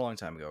to come out a long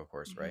time ago, of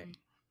course, right?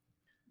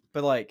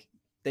 But, like,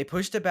 they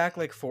pushed it back,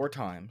 like, 4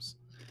 times.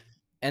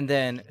 And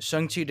then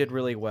Shang-Chi did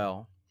really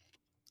well.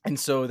 And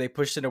so they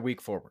pushed it a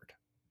week forward.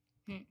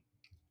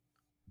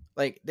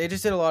 Like, they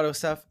just did a lot of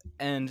stuff.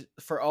 And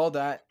for all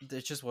that,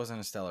 it just wasn't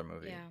a stellar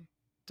movie. Yeah.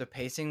 The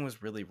pacing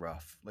was really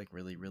rough. Like,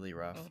 really, really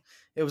rough. Oh.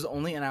 It was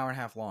only an hour and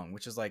a half long,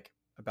 which is, like,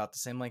 about the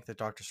same length as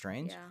Doctor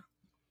Strange. Yeah.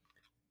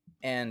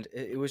 And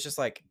it was just,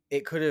 like,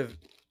 it could have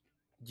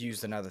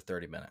used another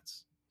 30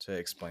 minutes to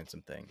explain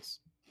some things.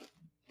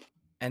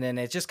 And then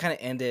it just kind of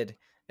ended...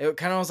 It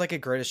kind of was like a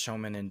Greatest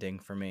Showman ending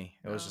for me.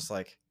 It was just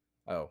like,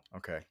 oh,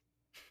 okay.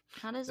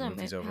 How does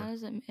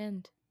it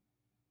end?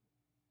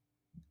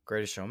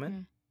 Greatest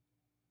Showman?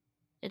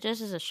 It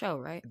just is a show,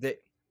 right?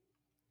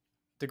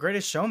 The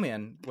Greatest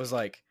Showman was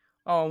like,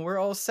 oh, we're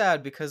all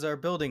sad because our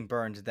building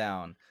burned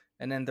down.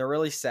 And then they're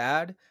really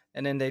sad.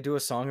 And then they do a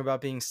song about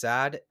being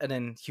sad. And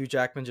then Hugh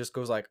Jackman just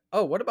goes like,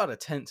 oh, what about a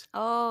tent?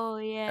 Oh,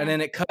 yeah. And then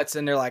it cuts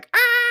and they're like,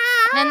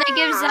 ah! And then they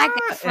give Zac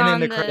Efron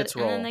and then the credits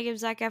roll. And then they give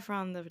Zac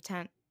Efron the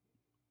tent.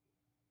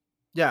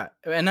 Yeah,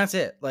 and that's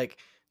it. Like,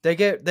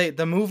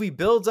 the movie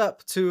builds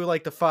up to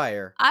like the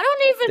fire. I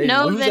don't even They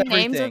know lose the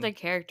names of everything. the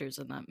characters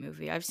in that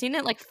movie. I've seen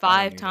it like I don't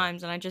 5 either.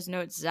 times, and I just know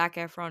it's Zac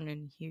Efron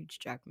and Hugh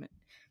Jackman.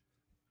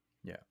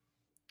 Yeah.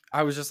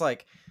 I was just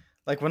like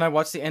when I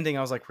watched the ending,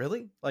 I was like,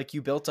 really? Like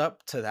you built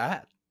up to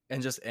that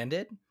and just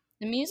ended?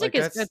 The music Like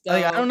is good that's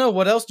like I though. don't know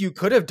what else you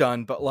could have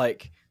done, but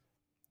like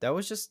that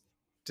was just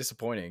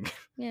disappointing.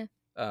 Yeah,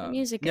 the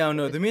music is No,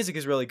 good. the music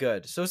is really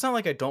good. So it's not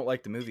like I don't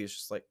like the movie. It's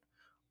just like,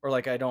 or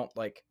like I don't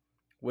like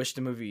wish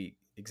the movie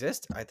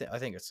exists. I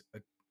think it's,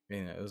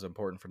 it was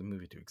important for the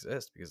movie to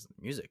exist because of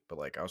the music. But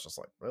like I was just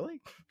like,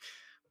 really?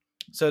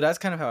 So that's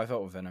kind of how I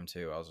felt with Venom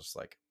too. I was just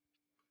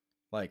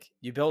like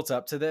you built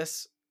up to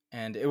this,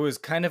 and it was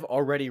kind of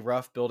already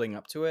rough building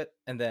up to it,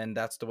 and then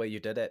that's the way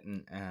you did it,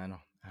 and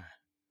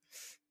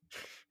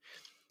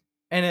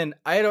and then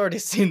I had already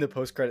seen the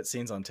post credit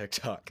scenes on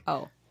TikTok.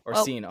 Oh, Or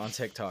well, seen on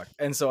TikTok.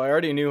 And so I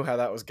already knew how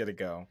that was gonna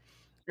go.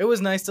 It was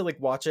nice to like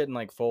watch it in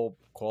like full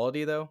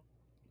quality though.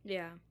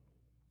 yeah.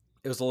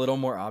 It was a little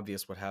more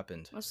obvious what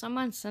happened. Well,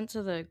 someone sent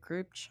to the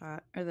group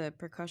chat or the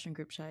percussion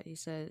group chat. He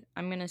said,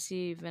 "I'm gonna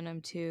see Venom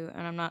 2,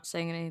 and I'm not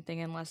saying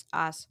anything unless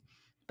asked.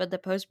 But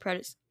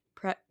the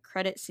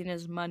credit scene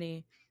is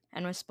money,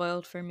 and was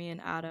spoiled for me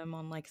and Adam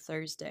on like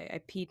Thursday. I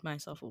peed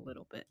myself a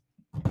little bit.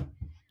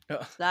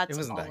 It That's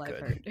wasn't all that I've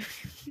good.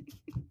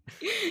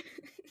 heard."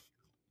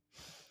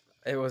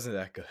 It wasn't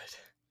that good.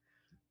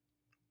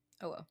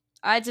 Oh well,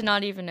 I did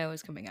not even know it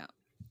was coming out.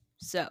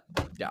 So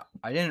Yeah,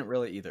 I didn't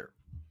really either.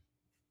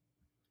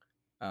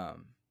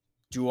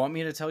 Do you want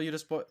me to tell you to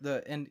spoil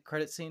the end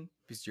credit scene?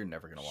 Because you're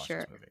never gonna watch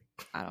sure, this movie.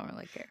 I don't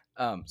really care.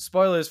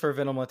 Spoilers for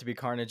Venom Let There Be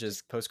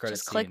Carnage's post credit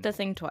Just scene. click the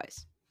thing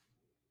twice.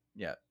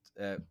 Yeah.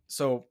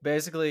 So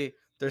basically,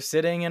 they're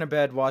sitting in a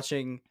bed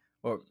watching,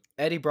 or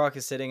Eddie Brock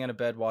is sitting in a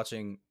bed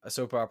watching a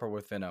soap opera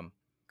with Venom.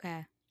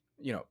 Okay.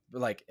 You know,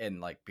 like in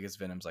like because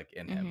Venom's like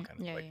in him kind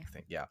of Yeah, like yeah.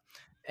 thing. Yeah.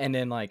 And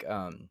then like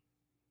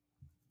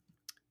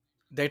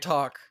they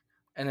talk,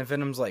 and then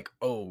Venom's like,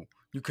 "Oh,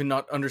 you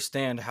cannot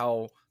understand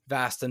how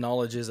vast the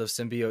knowledge is of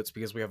symbiotes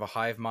because we have a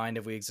hive mind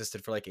if we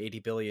existed for like 80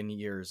 billion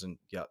years and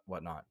yeah,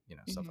 whatnot, you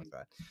know, stuff like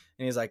that."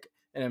 And he's like,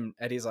 and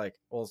Eddie's like,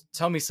 "Well,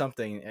 tell me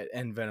something."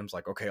 And Venom's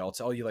like, "Okay, I'll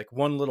tell you like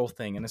one little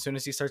thing." And as soon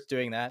as he starts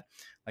doing that,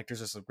 like there's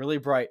this really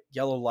bright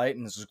yellow light,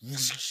 and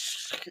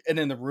and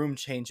then the room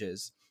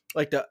changes.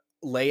 Like the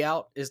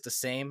layout is the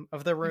same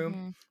of the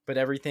room, but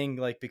everything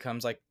like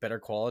becomes like better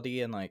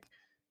quality, and like,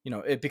 you know,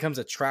 it becomes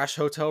a trash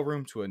hotel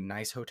room to a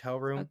nice hotel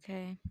room.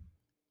 Okay.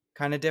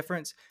 Kind of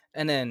difference.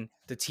 And then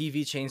the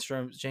TV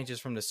changes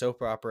from the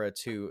soap opera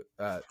to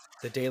the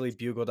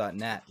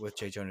dailybugle.net with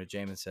J. Jonah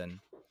Jameson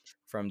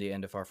from the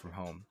end of Far From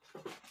Home.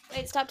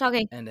 Wait, stop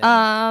talking. And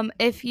then,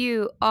 If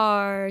you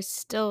are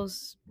still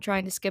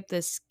trying to skip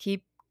this,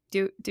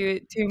 do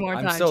it 2 more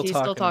I'm times. still She's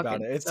talking still about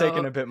talking. it. It's So,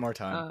 taking a bit more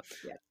time.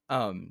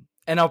 yeah.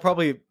 And I'll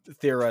probably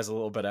theorize a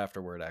little bit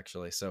afterward,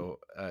 actually. So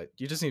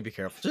you just need to be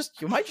careful.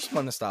 You might just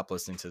want to stop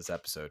listening to this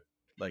episode.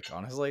 Like,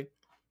 honestly.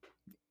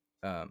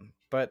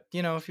 But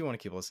you know, if you want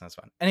to keep listening, that's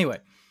fine. Anyway,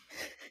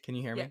 can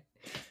you hear me?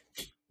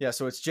 Yeah,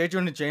 so it's J.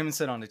 Jonah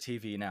Jameson on the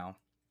TV now.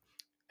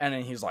 And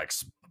then he's like,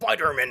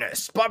 "Spider-Man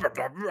is blah, blah,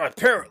 blah, blah,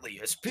 apparently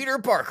it's Peter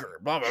Parker,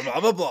 blah, blah,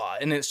 blah, blah, blah."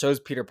 And it shows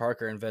Peter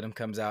Parker, and Venom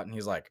comes out, and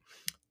he's like,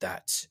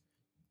 "That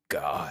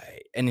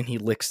guy." And then he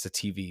licks the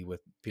TV with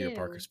Peter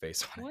Parker's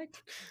face on it.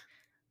 What?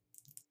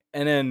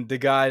 And then the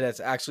guy that's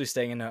actually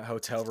staying in a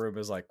hotel room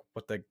is like,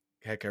 "What the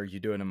heck are you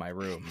doing in my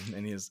room?"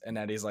 And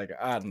Eddie's like,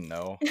 "I don't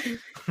know."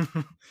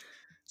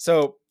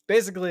 So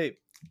basically,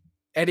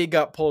 Eddie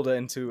got pulled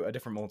into a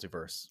different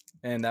multiverse,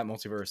 and that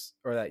multiverse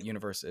or that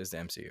universe is the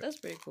MCU. That's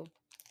pretty cool.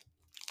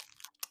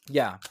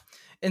 Yeah.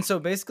 And so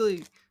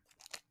basically,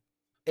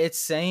 it's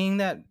saying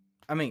that,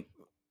 I mean,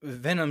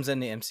 Venom's in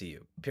the MCU,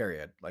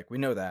 period. Like, we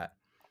know that.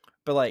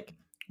 But like,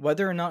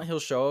 whether or not he'll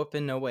show up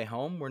in No Way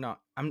Home,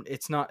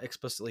 it's not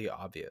explicitly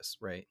obvious,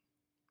 right?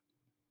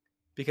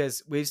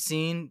 Because we've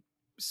seen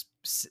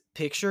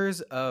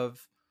pictures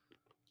of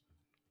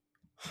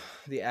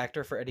the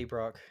actor for Eddie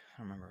Brock. I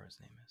don't remember what his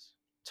name is.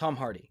 Tom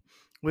Hardy.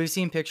 We've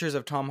seen pictures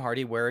of Tom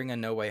Hardy wearing a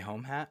No Way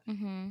Home hat.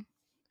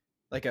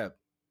 Like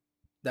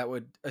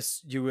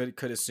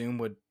could assume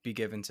would be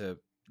given to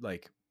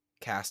like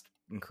cast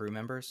and crew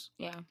members.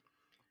 Yeah.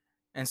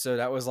 And so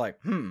that was like,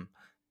 And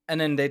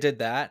then they did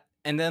that.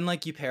 And then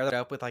like you pair that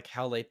up with like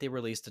how late they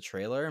released the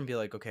trailer and be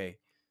like, okay,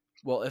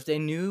 well, if they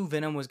knew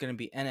Venom was going to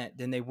be in it,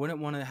 then they wouldn't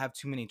want to have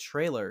too many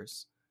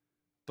trailers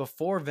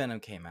before Venom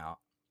came out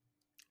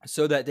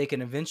so that they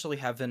can eventually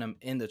have Venom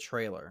in the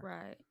trailer.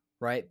 Right.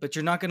 Right. But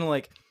you're not going to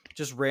like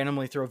just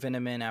randomly throw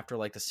Venom in after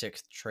like the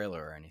 6th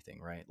trailer or anything.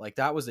 Right. Like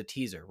that was a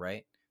teaser,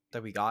 right?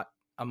 That we got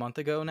a month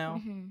ago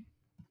now.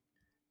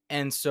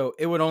 And so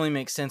it would only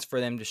make sense for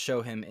them to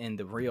show him in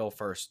the real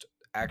first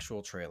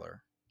actual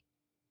trailer.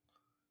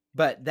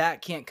 But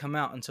that can't come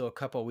out until a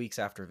couple weeks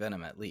after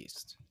Venom at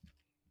least.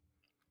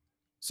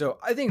 So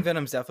I think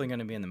Venom's definitely going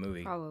to be in the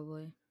movie.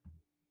 Probably.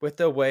 With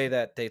the way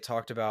that they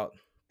talked about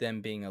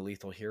them being a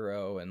lethal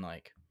hero and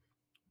like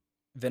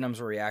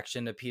Venom's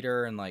reaction to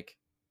Peter and like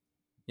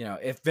You know,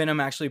 if Venom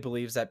actually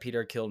believes that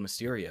Peter killed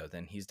Mysterio,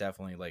 then he's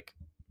definitely like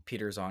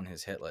Peter's on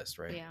his hit list,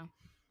 right? Yeah.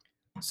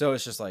 So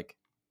it's just like,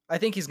 I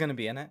think he's gonna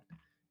be in it,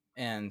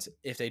 and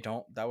if they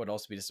don't, that would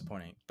also be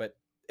disappointing. But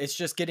it's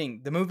just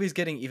the movie's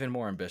getting even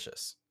more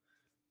ambitious.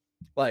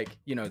 Like,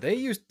 you know, they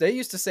used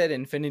to say that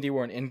Infinity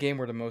War and Endgame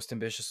were the most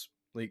ambitious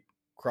like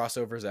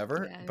crossovers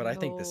ever, Yeah, but I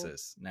think this no.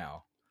 is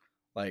now.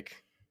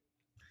 Like,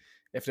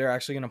 if they're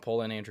actually gonna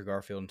pull in Andrew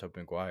Garfield and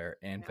Tobey Maguire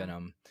and Yeah.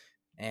 Venom,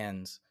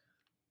 and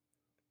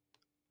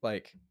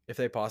like if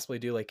they possibly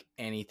do like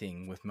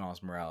anything with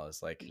Miles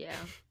Morales, like Yeah.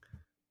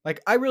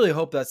 like I really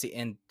hope that's the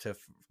end to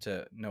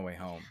No Way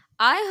Home.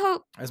 I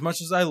hope As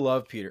much as I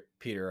love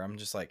Peter, I'm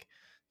just like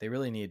they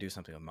really need to do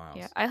something with Yeah,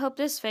 Miles. I hope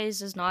this phase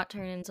does not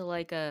turn into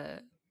like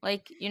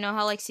you know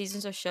how like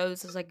seasons of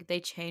shows is like they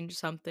change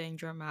something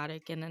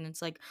dramatic and then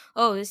it's like,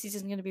 oh, this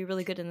season's gonna be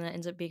really good and then it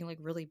ends up being like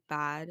really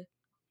bad.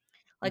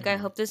 Like I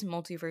Mm-hmm. hope this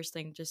multiverse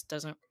thing just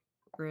doesn't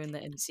ruin the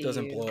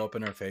Doesn't MCU. blow up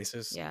in our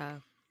faces. Yeah.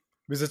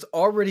 Because it's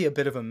already a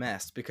bit of a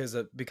mess because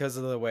of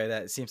the way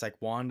that it seems like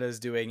Wanda's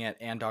doing it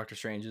and Doctor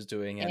Strange is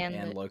doing it And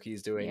and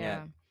Loki's doing it.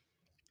 yeah.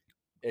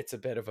 It's a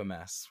bit of a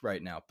mess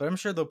right now, but I'm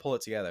sure they'll pull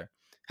it together.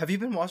 Have you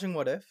been watching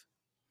What If?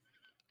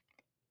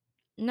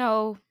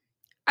 No.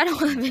 I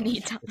don't Oh my have any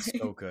gosh, time. it's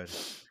so good.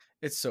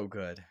 It's so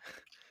good.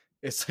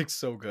 It's like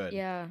so good.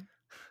 Yeah.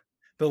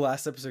 The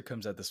last episode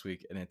comes out this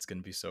week and it's going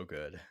to be so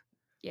good.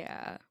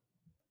 Yeah.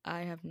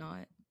 I have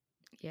not.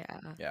 Yeah.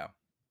 Yeah.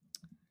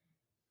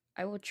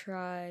 I will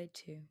try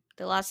to.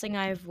 The last thing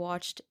I've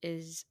watched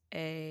is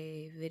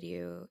a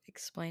video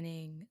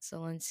explaining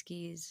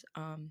Zelensky's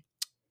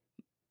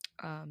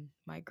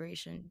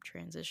migration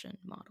transition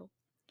model.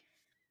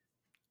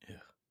 Yeah.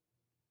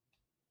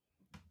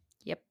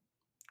 Yep.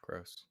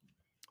 Gross.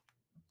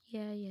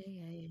 Yeah.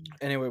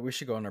 Anyway, we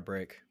should go on our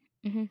break.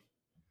 Mm-hmm.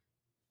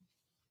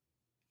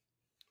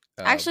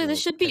 Actually,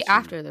 this We'll should be catch you.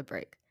 after the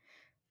break.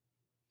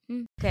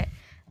 Okay.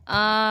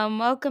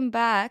 Welcome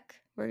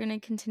back. We're gonna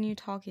continue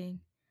talking.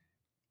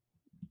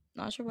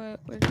 Not sure what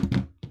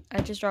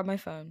I just dropped my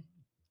phone.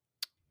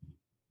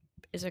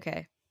 It's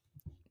okay.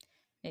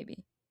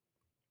 Maybe.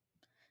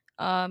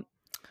 Um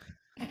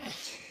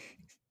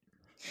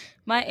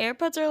My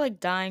AirPods are like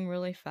dying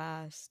really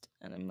fast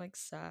and I'm like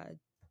sad.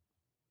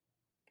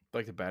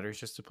 Like the battery's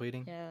just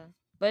depleting? Yeah.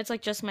 But it's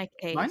like just my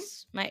Mine?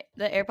 case.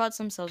 The AirPods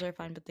themselves are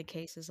fine, but the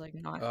case is like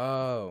not.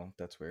 Oh,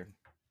 that's weird.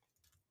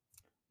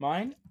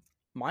 Mine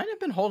have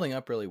been holding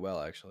up really well,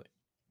 actually.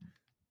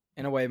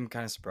 In a way, I'm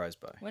kind of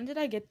surprised by. When did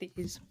I get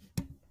these?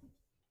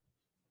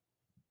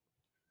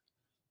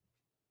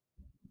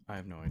 I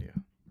have no idea.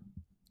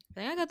 I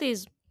think I got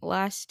these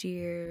last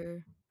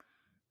year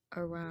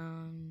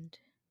around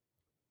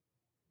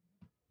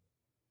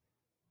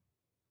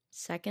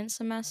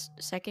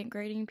second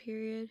grading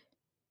period.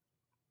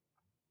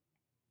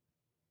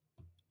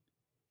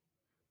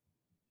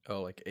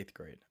 Oh, like 8th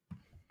grade.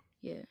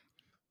 Yeah.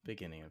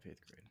 Beginning of 8th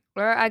grade.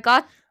 Where I've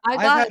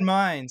I've had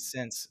mine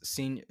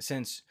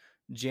since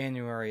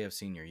January of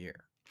senior year.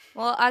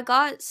 Well, I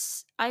got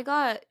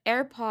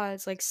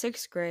AirPods like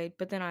 6th grade,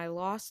 but then I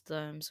lost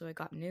them, so I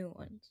got new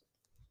ones.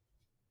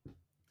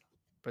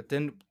 But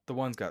then the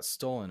ones got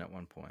stolen at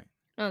one point.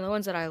 No, the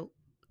ones that I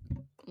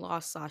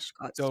lost / got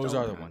stolen. Those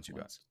are the ones you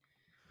got.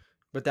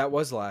 But that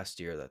was last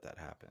year that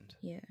happened.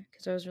 Yeah,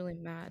 because I was really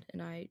mad,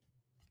 and I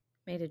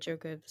made a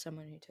joke of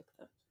someone who took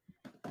them.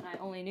 And I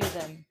only knew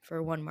them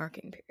for one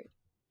marking period,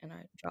 and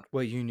I dropped.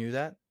 Wait, you knew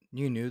that?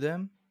 You knew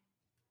them?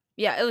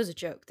 Yeah, it was a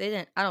joke. They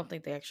didn't. I don't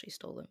think they actually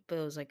stole them, but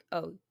it was like,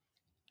 oh,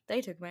 they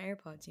took my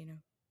AirPods. You know.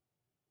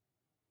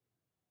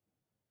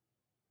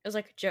 It was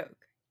like a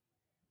joke.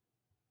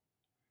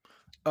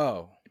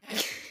 Oh,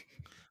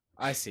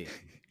 I see.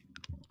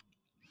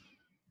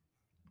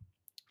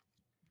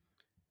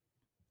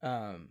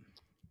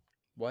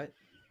 What?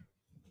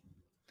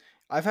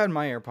 I've had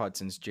my AirPods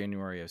since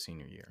January of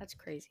senior year. That's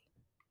crazy.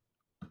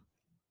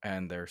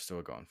 And they're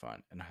still going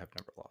fine, and I have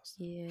never lost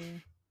them. Yeah.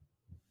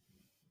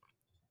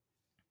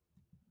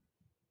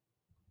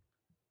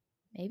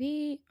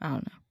 Maybe I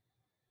don't know.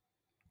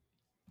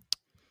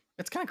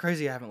 It's kind of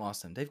crazy I haven't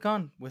lost them. They've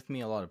gone with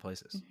me a lot of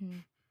places. Mm-hmm.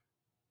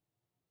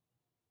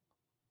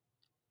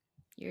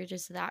 You're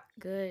just that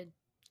good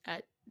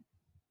at.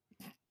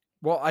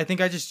 Well, I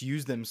think I just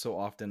use them so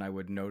often I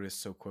would notice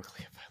so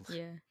quickly if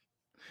I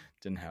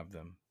didn't have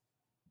them.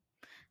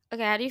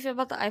 Okay, how do you feel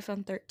about the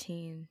iPhone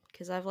 13?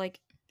 Because I've like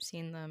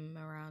seen them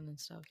around and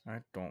stuff. I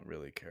don't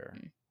really care.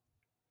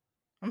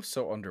 I'm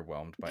so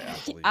underwhelmed by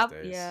Apple these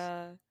days.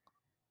 Yeah.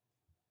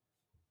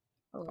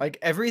 Like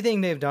everything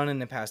they've done in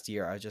the past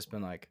year, I've just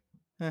been like,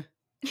 eh.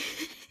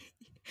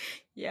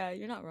 Yeah,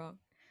 you're not wrong.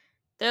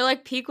 Their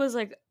like peak was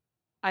like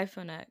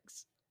iPhone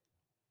X.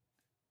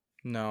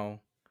 No.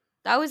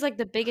 That was like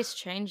the biggest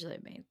change they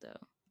made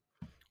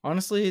though.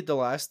 Honestly, the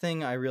last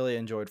thing I really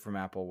enjoyed from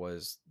Apple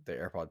was the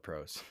AirPod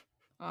Pros.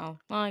 Oh,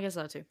 well, I guess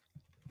that too.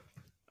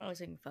 I was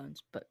thinking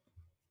phones, but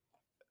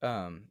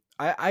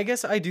I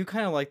guess I do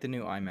kind of like the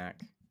new iMac.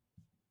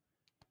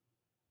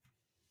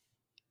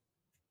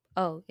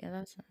 oh yeah,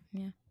 that's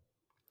yeah.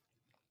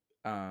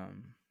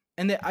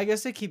 And I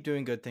guess they keep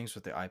doing good things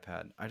with the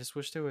iPad. I just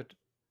wish they would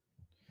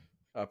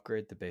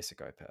upgrade the basic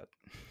iPad.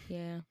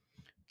 Yeah.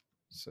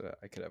 So that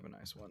I could have a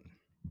nice one.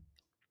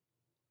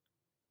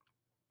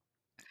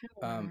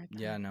 iPad.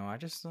 Yeah, no, I'm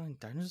just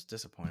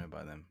disappointed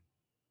by them.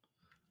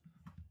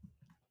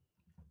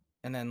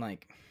 And then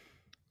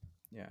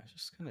yeah, it's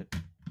just kind of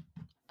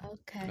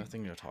Okay.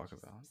 nothing to talk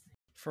about.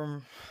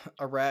 From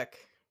Iraq.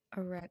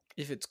 Iraq.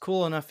 If it's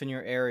cool enough in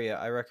your area,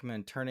 I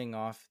recommend turning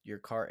off your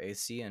car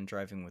AC and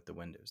driving with the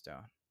windows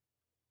down.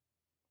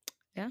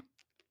 Yeah.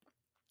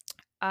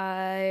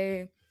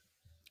 I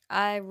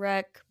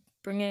rec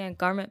bringing a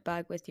garment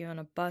bag with you on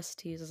a bus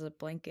to use as a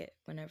blanket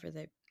whenever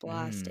they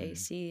blast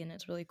AC and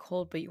it's really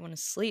cold, but you want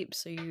to sleep,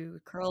 so you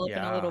curl up in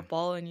a little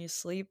ball and you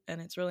sleep, and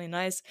it's really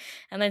nice.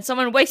 And then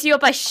someone wakes you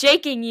up by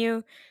shaking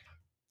you.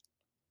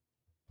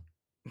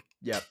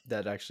 Yep,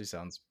 that actually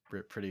sounds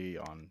pretty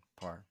on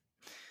par.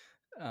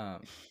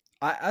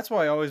 That's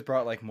why I always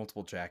brought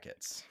multiple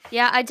jackets.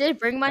 Yeah, I did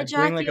bring my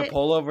jacket. Bring a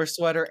pullover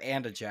sweater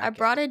and a jacket. I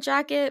brought a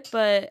jacket,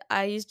 but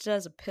I used it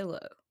as a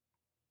pillow.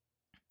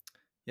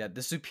 Yeah,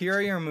 the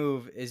superior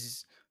move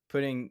is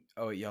putting.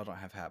 Oh, y'all don't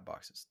have hat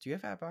boxes. Do you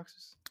have hat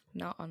boxes?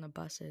 Not on the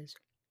buses.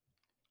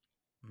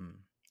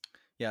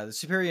 Yeah, the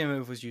superior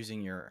move was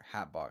using your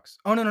hat box.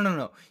 Oh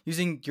no!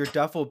 Using your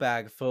duffel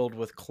bag filled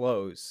with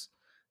clothes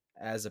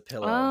as a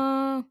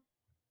pillow.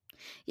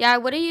 Yeah, I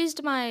would have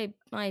used my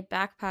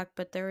backpack,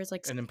 but there was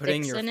and then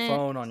putting your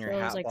phone on your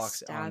hat box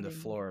stabbing. on the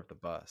floor of the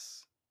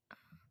bus.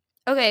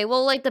 Okay,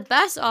 well, the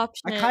best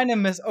option. I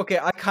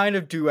kind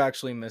of do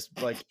actually miss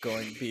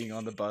being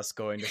on the bus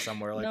going to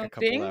somewhere a couple hours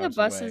away. Being the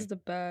bus is the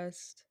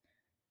best,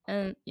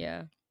 and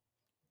yeah.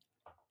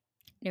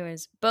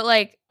 Anyways,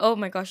 but oh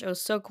my gosh, it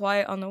was so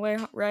quiet on the way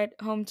right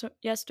home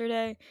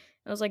yesterday.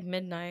 It was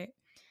midnight,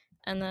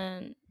 and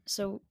then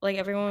so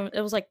everyone,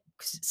 it was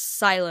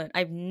silent.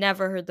 I've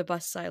never heard the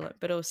bus silent,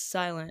 but it was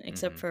silent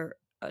except for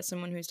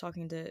someone who's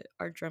talking to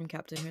our drum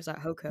captain who's at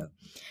Hoko,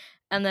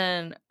 and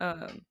then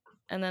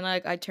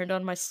I turned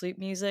on my sleep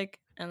music,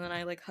 and then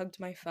I hugged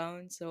my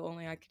phone so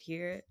only I could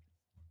hear it.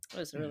 It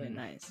was really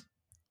nice.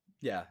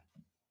 Yeah,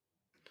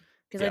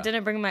 because I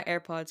didn't bring my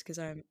AirPods because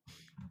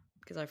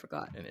I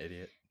forgot. An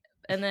idiot.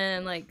 And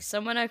then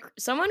someone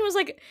was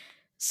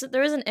so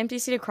there was an empty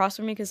seat across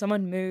from me because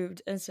someone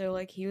moved, and so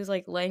he was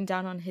laying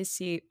down on his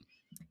seat,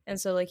 and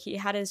so he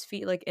had his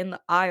feet in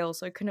the aisle,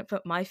 so I couldn't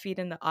put my feet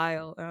in the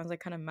aisle, and I was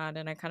kind of mad,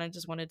 and I kind of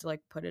just wanted to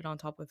put it on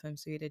top of him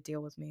so he had to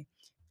deal with me,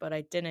 but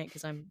I didn't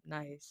because I'm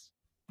nice.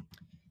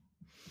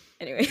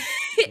 Anyway,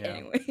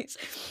 anyways.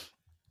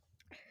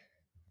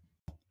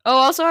 Oh,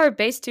 also our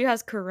bass 2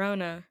 has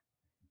Corona.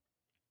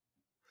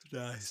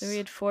 Nice. So we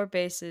had 4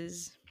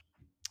 basses,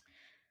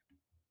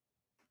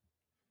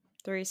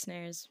 3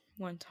 snares,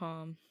 1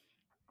 tom,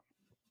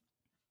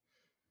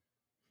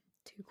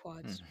 2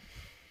 quads.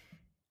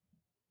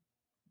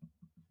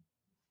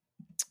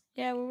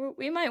 Yeah,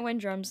 we might win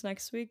drums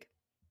next week.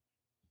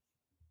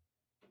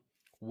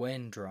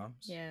 Win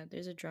drums? Yeah,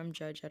 there's a drum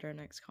judge at our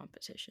next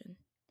competition.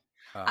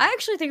 I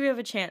actually think we have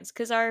a chance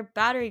because our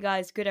battery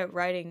guy's good at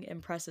writing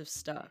impressive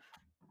stuff.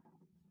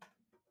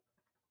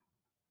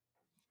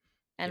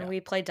 And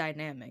we play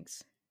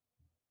dynamics.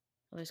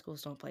 Other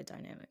schools don't play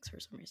dynamics for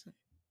some reason.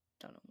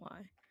 Don't know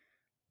why.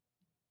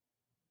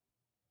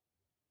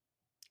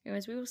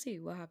 Anyways, we will see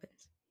what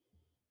happens.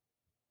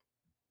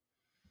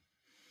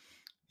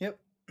 Yep.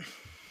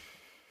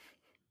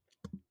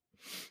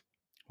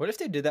 What if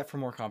they did that for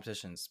more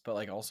competitions,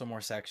 but also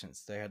more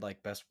sections? They had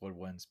best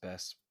woodwinds,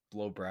 best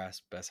low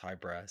brass, best high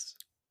brass.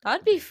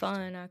 That'd be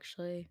fun,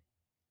 actually.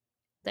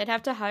 They'd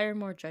have to hire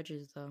more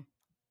judges, though.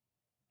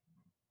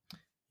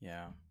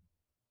 Yeah.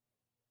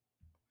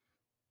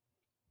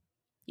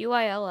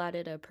 UIL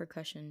added a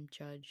percussion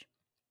judge.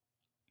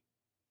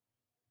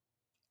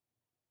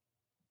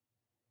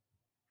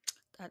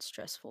 That's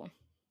stressful.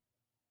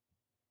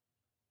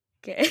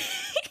 Okay.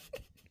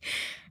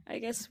 I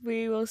guess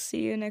we will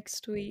see you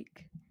next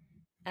week.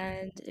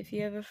 And if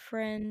you have a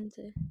friend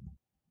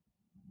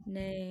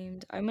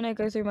named... I'm going to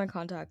go through my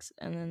contacts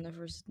and then the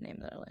first name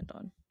that I land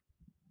on.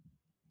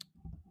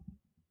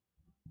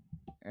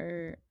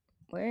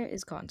 Where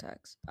is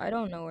contacts? I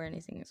don't know where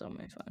anything is on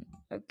my phone.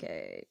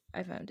 Okay,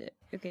 I found it.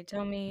 Okay,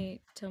 tell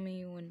me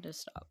when to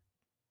stop.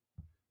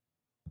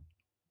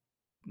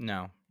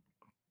 No.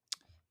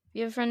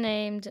 You have a friend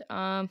named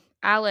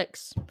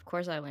Alex. Of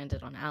course I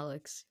landed on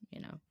Alex,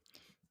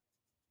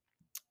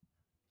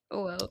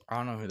 Oh well. I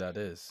don't know who that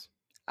is.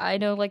 I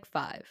know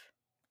 5.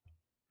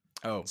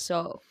 Oh.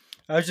 So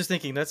I was just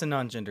thinking that's a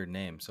non-gendered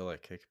name, so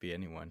it could be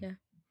anyone. Yeah.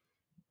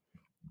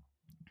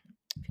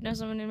 If you know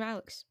someone named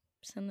Alex,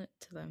 send it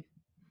to them.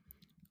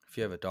 If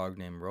you have a dog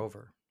named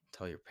Rover,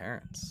 tell your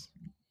parents.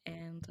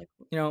 And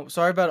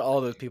sorry about all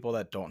those people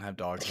that don't have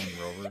dogs named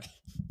Rover.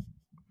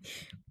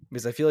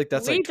 Because I feel like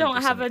that's we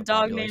don't have a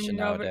dog named Rover.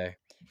 Nowadays.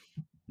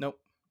 Nope.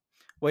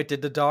 Wait,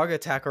 did the dog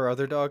attack our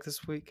other dog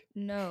this week?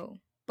 No,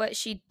 but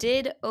she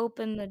did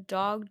open the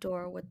dog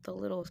door with the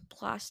little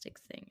plastic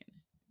thing in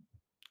it.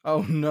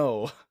 Oh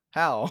no!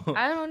 How?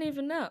 I don't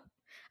even know.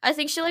 I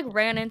think she like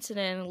ran into it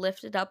and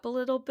lifted up a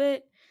little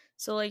bit.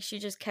 So like she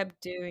just kept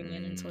doing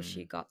it until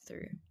she Mm, got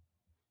through.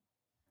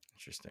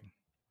 interesting.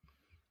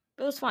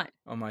 But it was fine.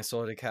 On my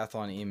Soul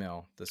Decathlon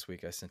email this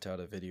week, I sent out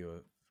a video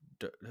of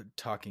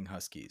talking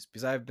huskies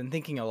because I've been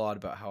thinking a lot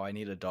about how I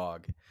need a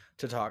dog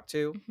to talk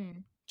to,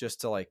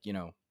 just to like, you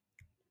know,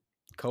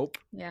 cope.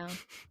 Yeah.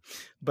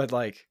 But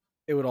like,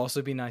 it would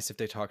also be nice if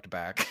they talked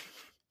back.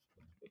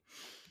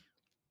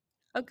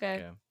 Okay.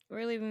 Yeah.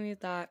 We're leaving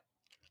with that.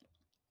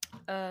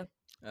 We'll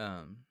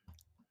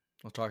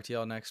talk to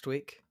y'all next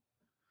week.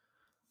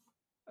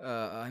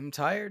 I'm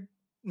tired.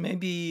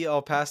 Maybe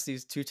I'll pass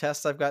these 2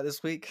 tests I've got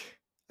this week.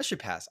 I should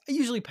pass. I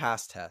usually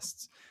pass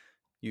tests.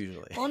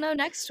 Usually. Well, no,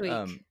 next week.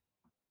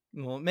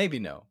 Well, maybe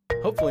no.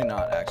 Hopefully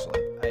not, actually.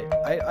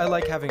 I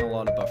like having a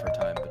lot of buffer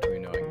time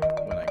between knowing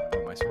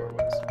what my score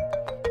was.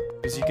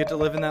 Because you get to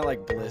live in that,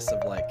 like, bliss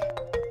of, like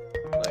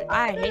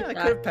I hate I that.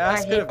 could have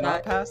passed, I could have hate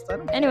not that. passed. I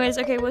don't care. Anyways,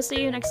 okay, we'll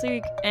see you next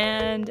week.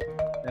 And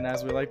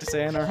as we like to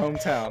say in our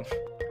hometown,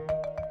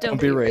 don't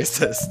be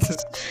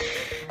racist.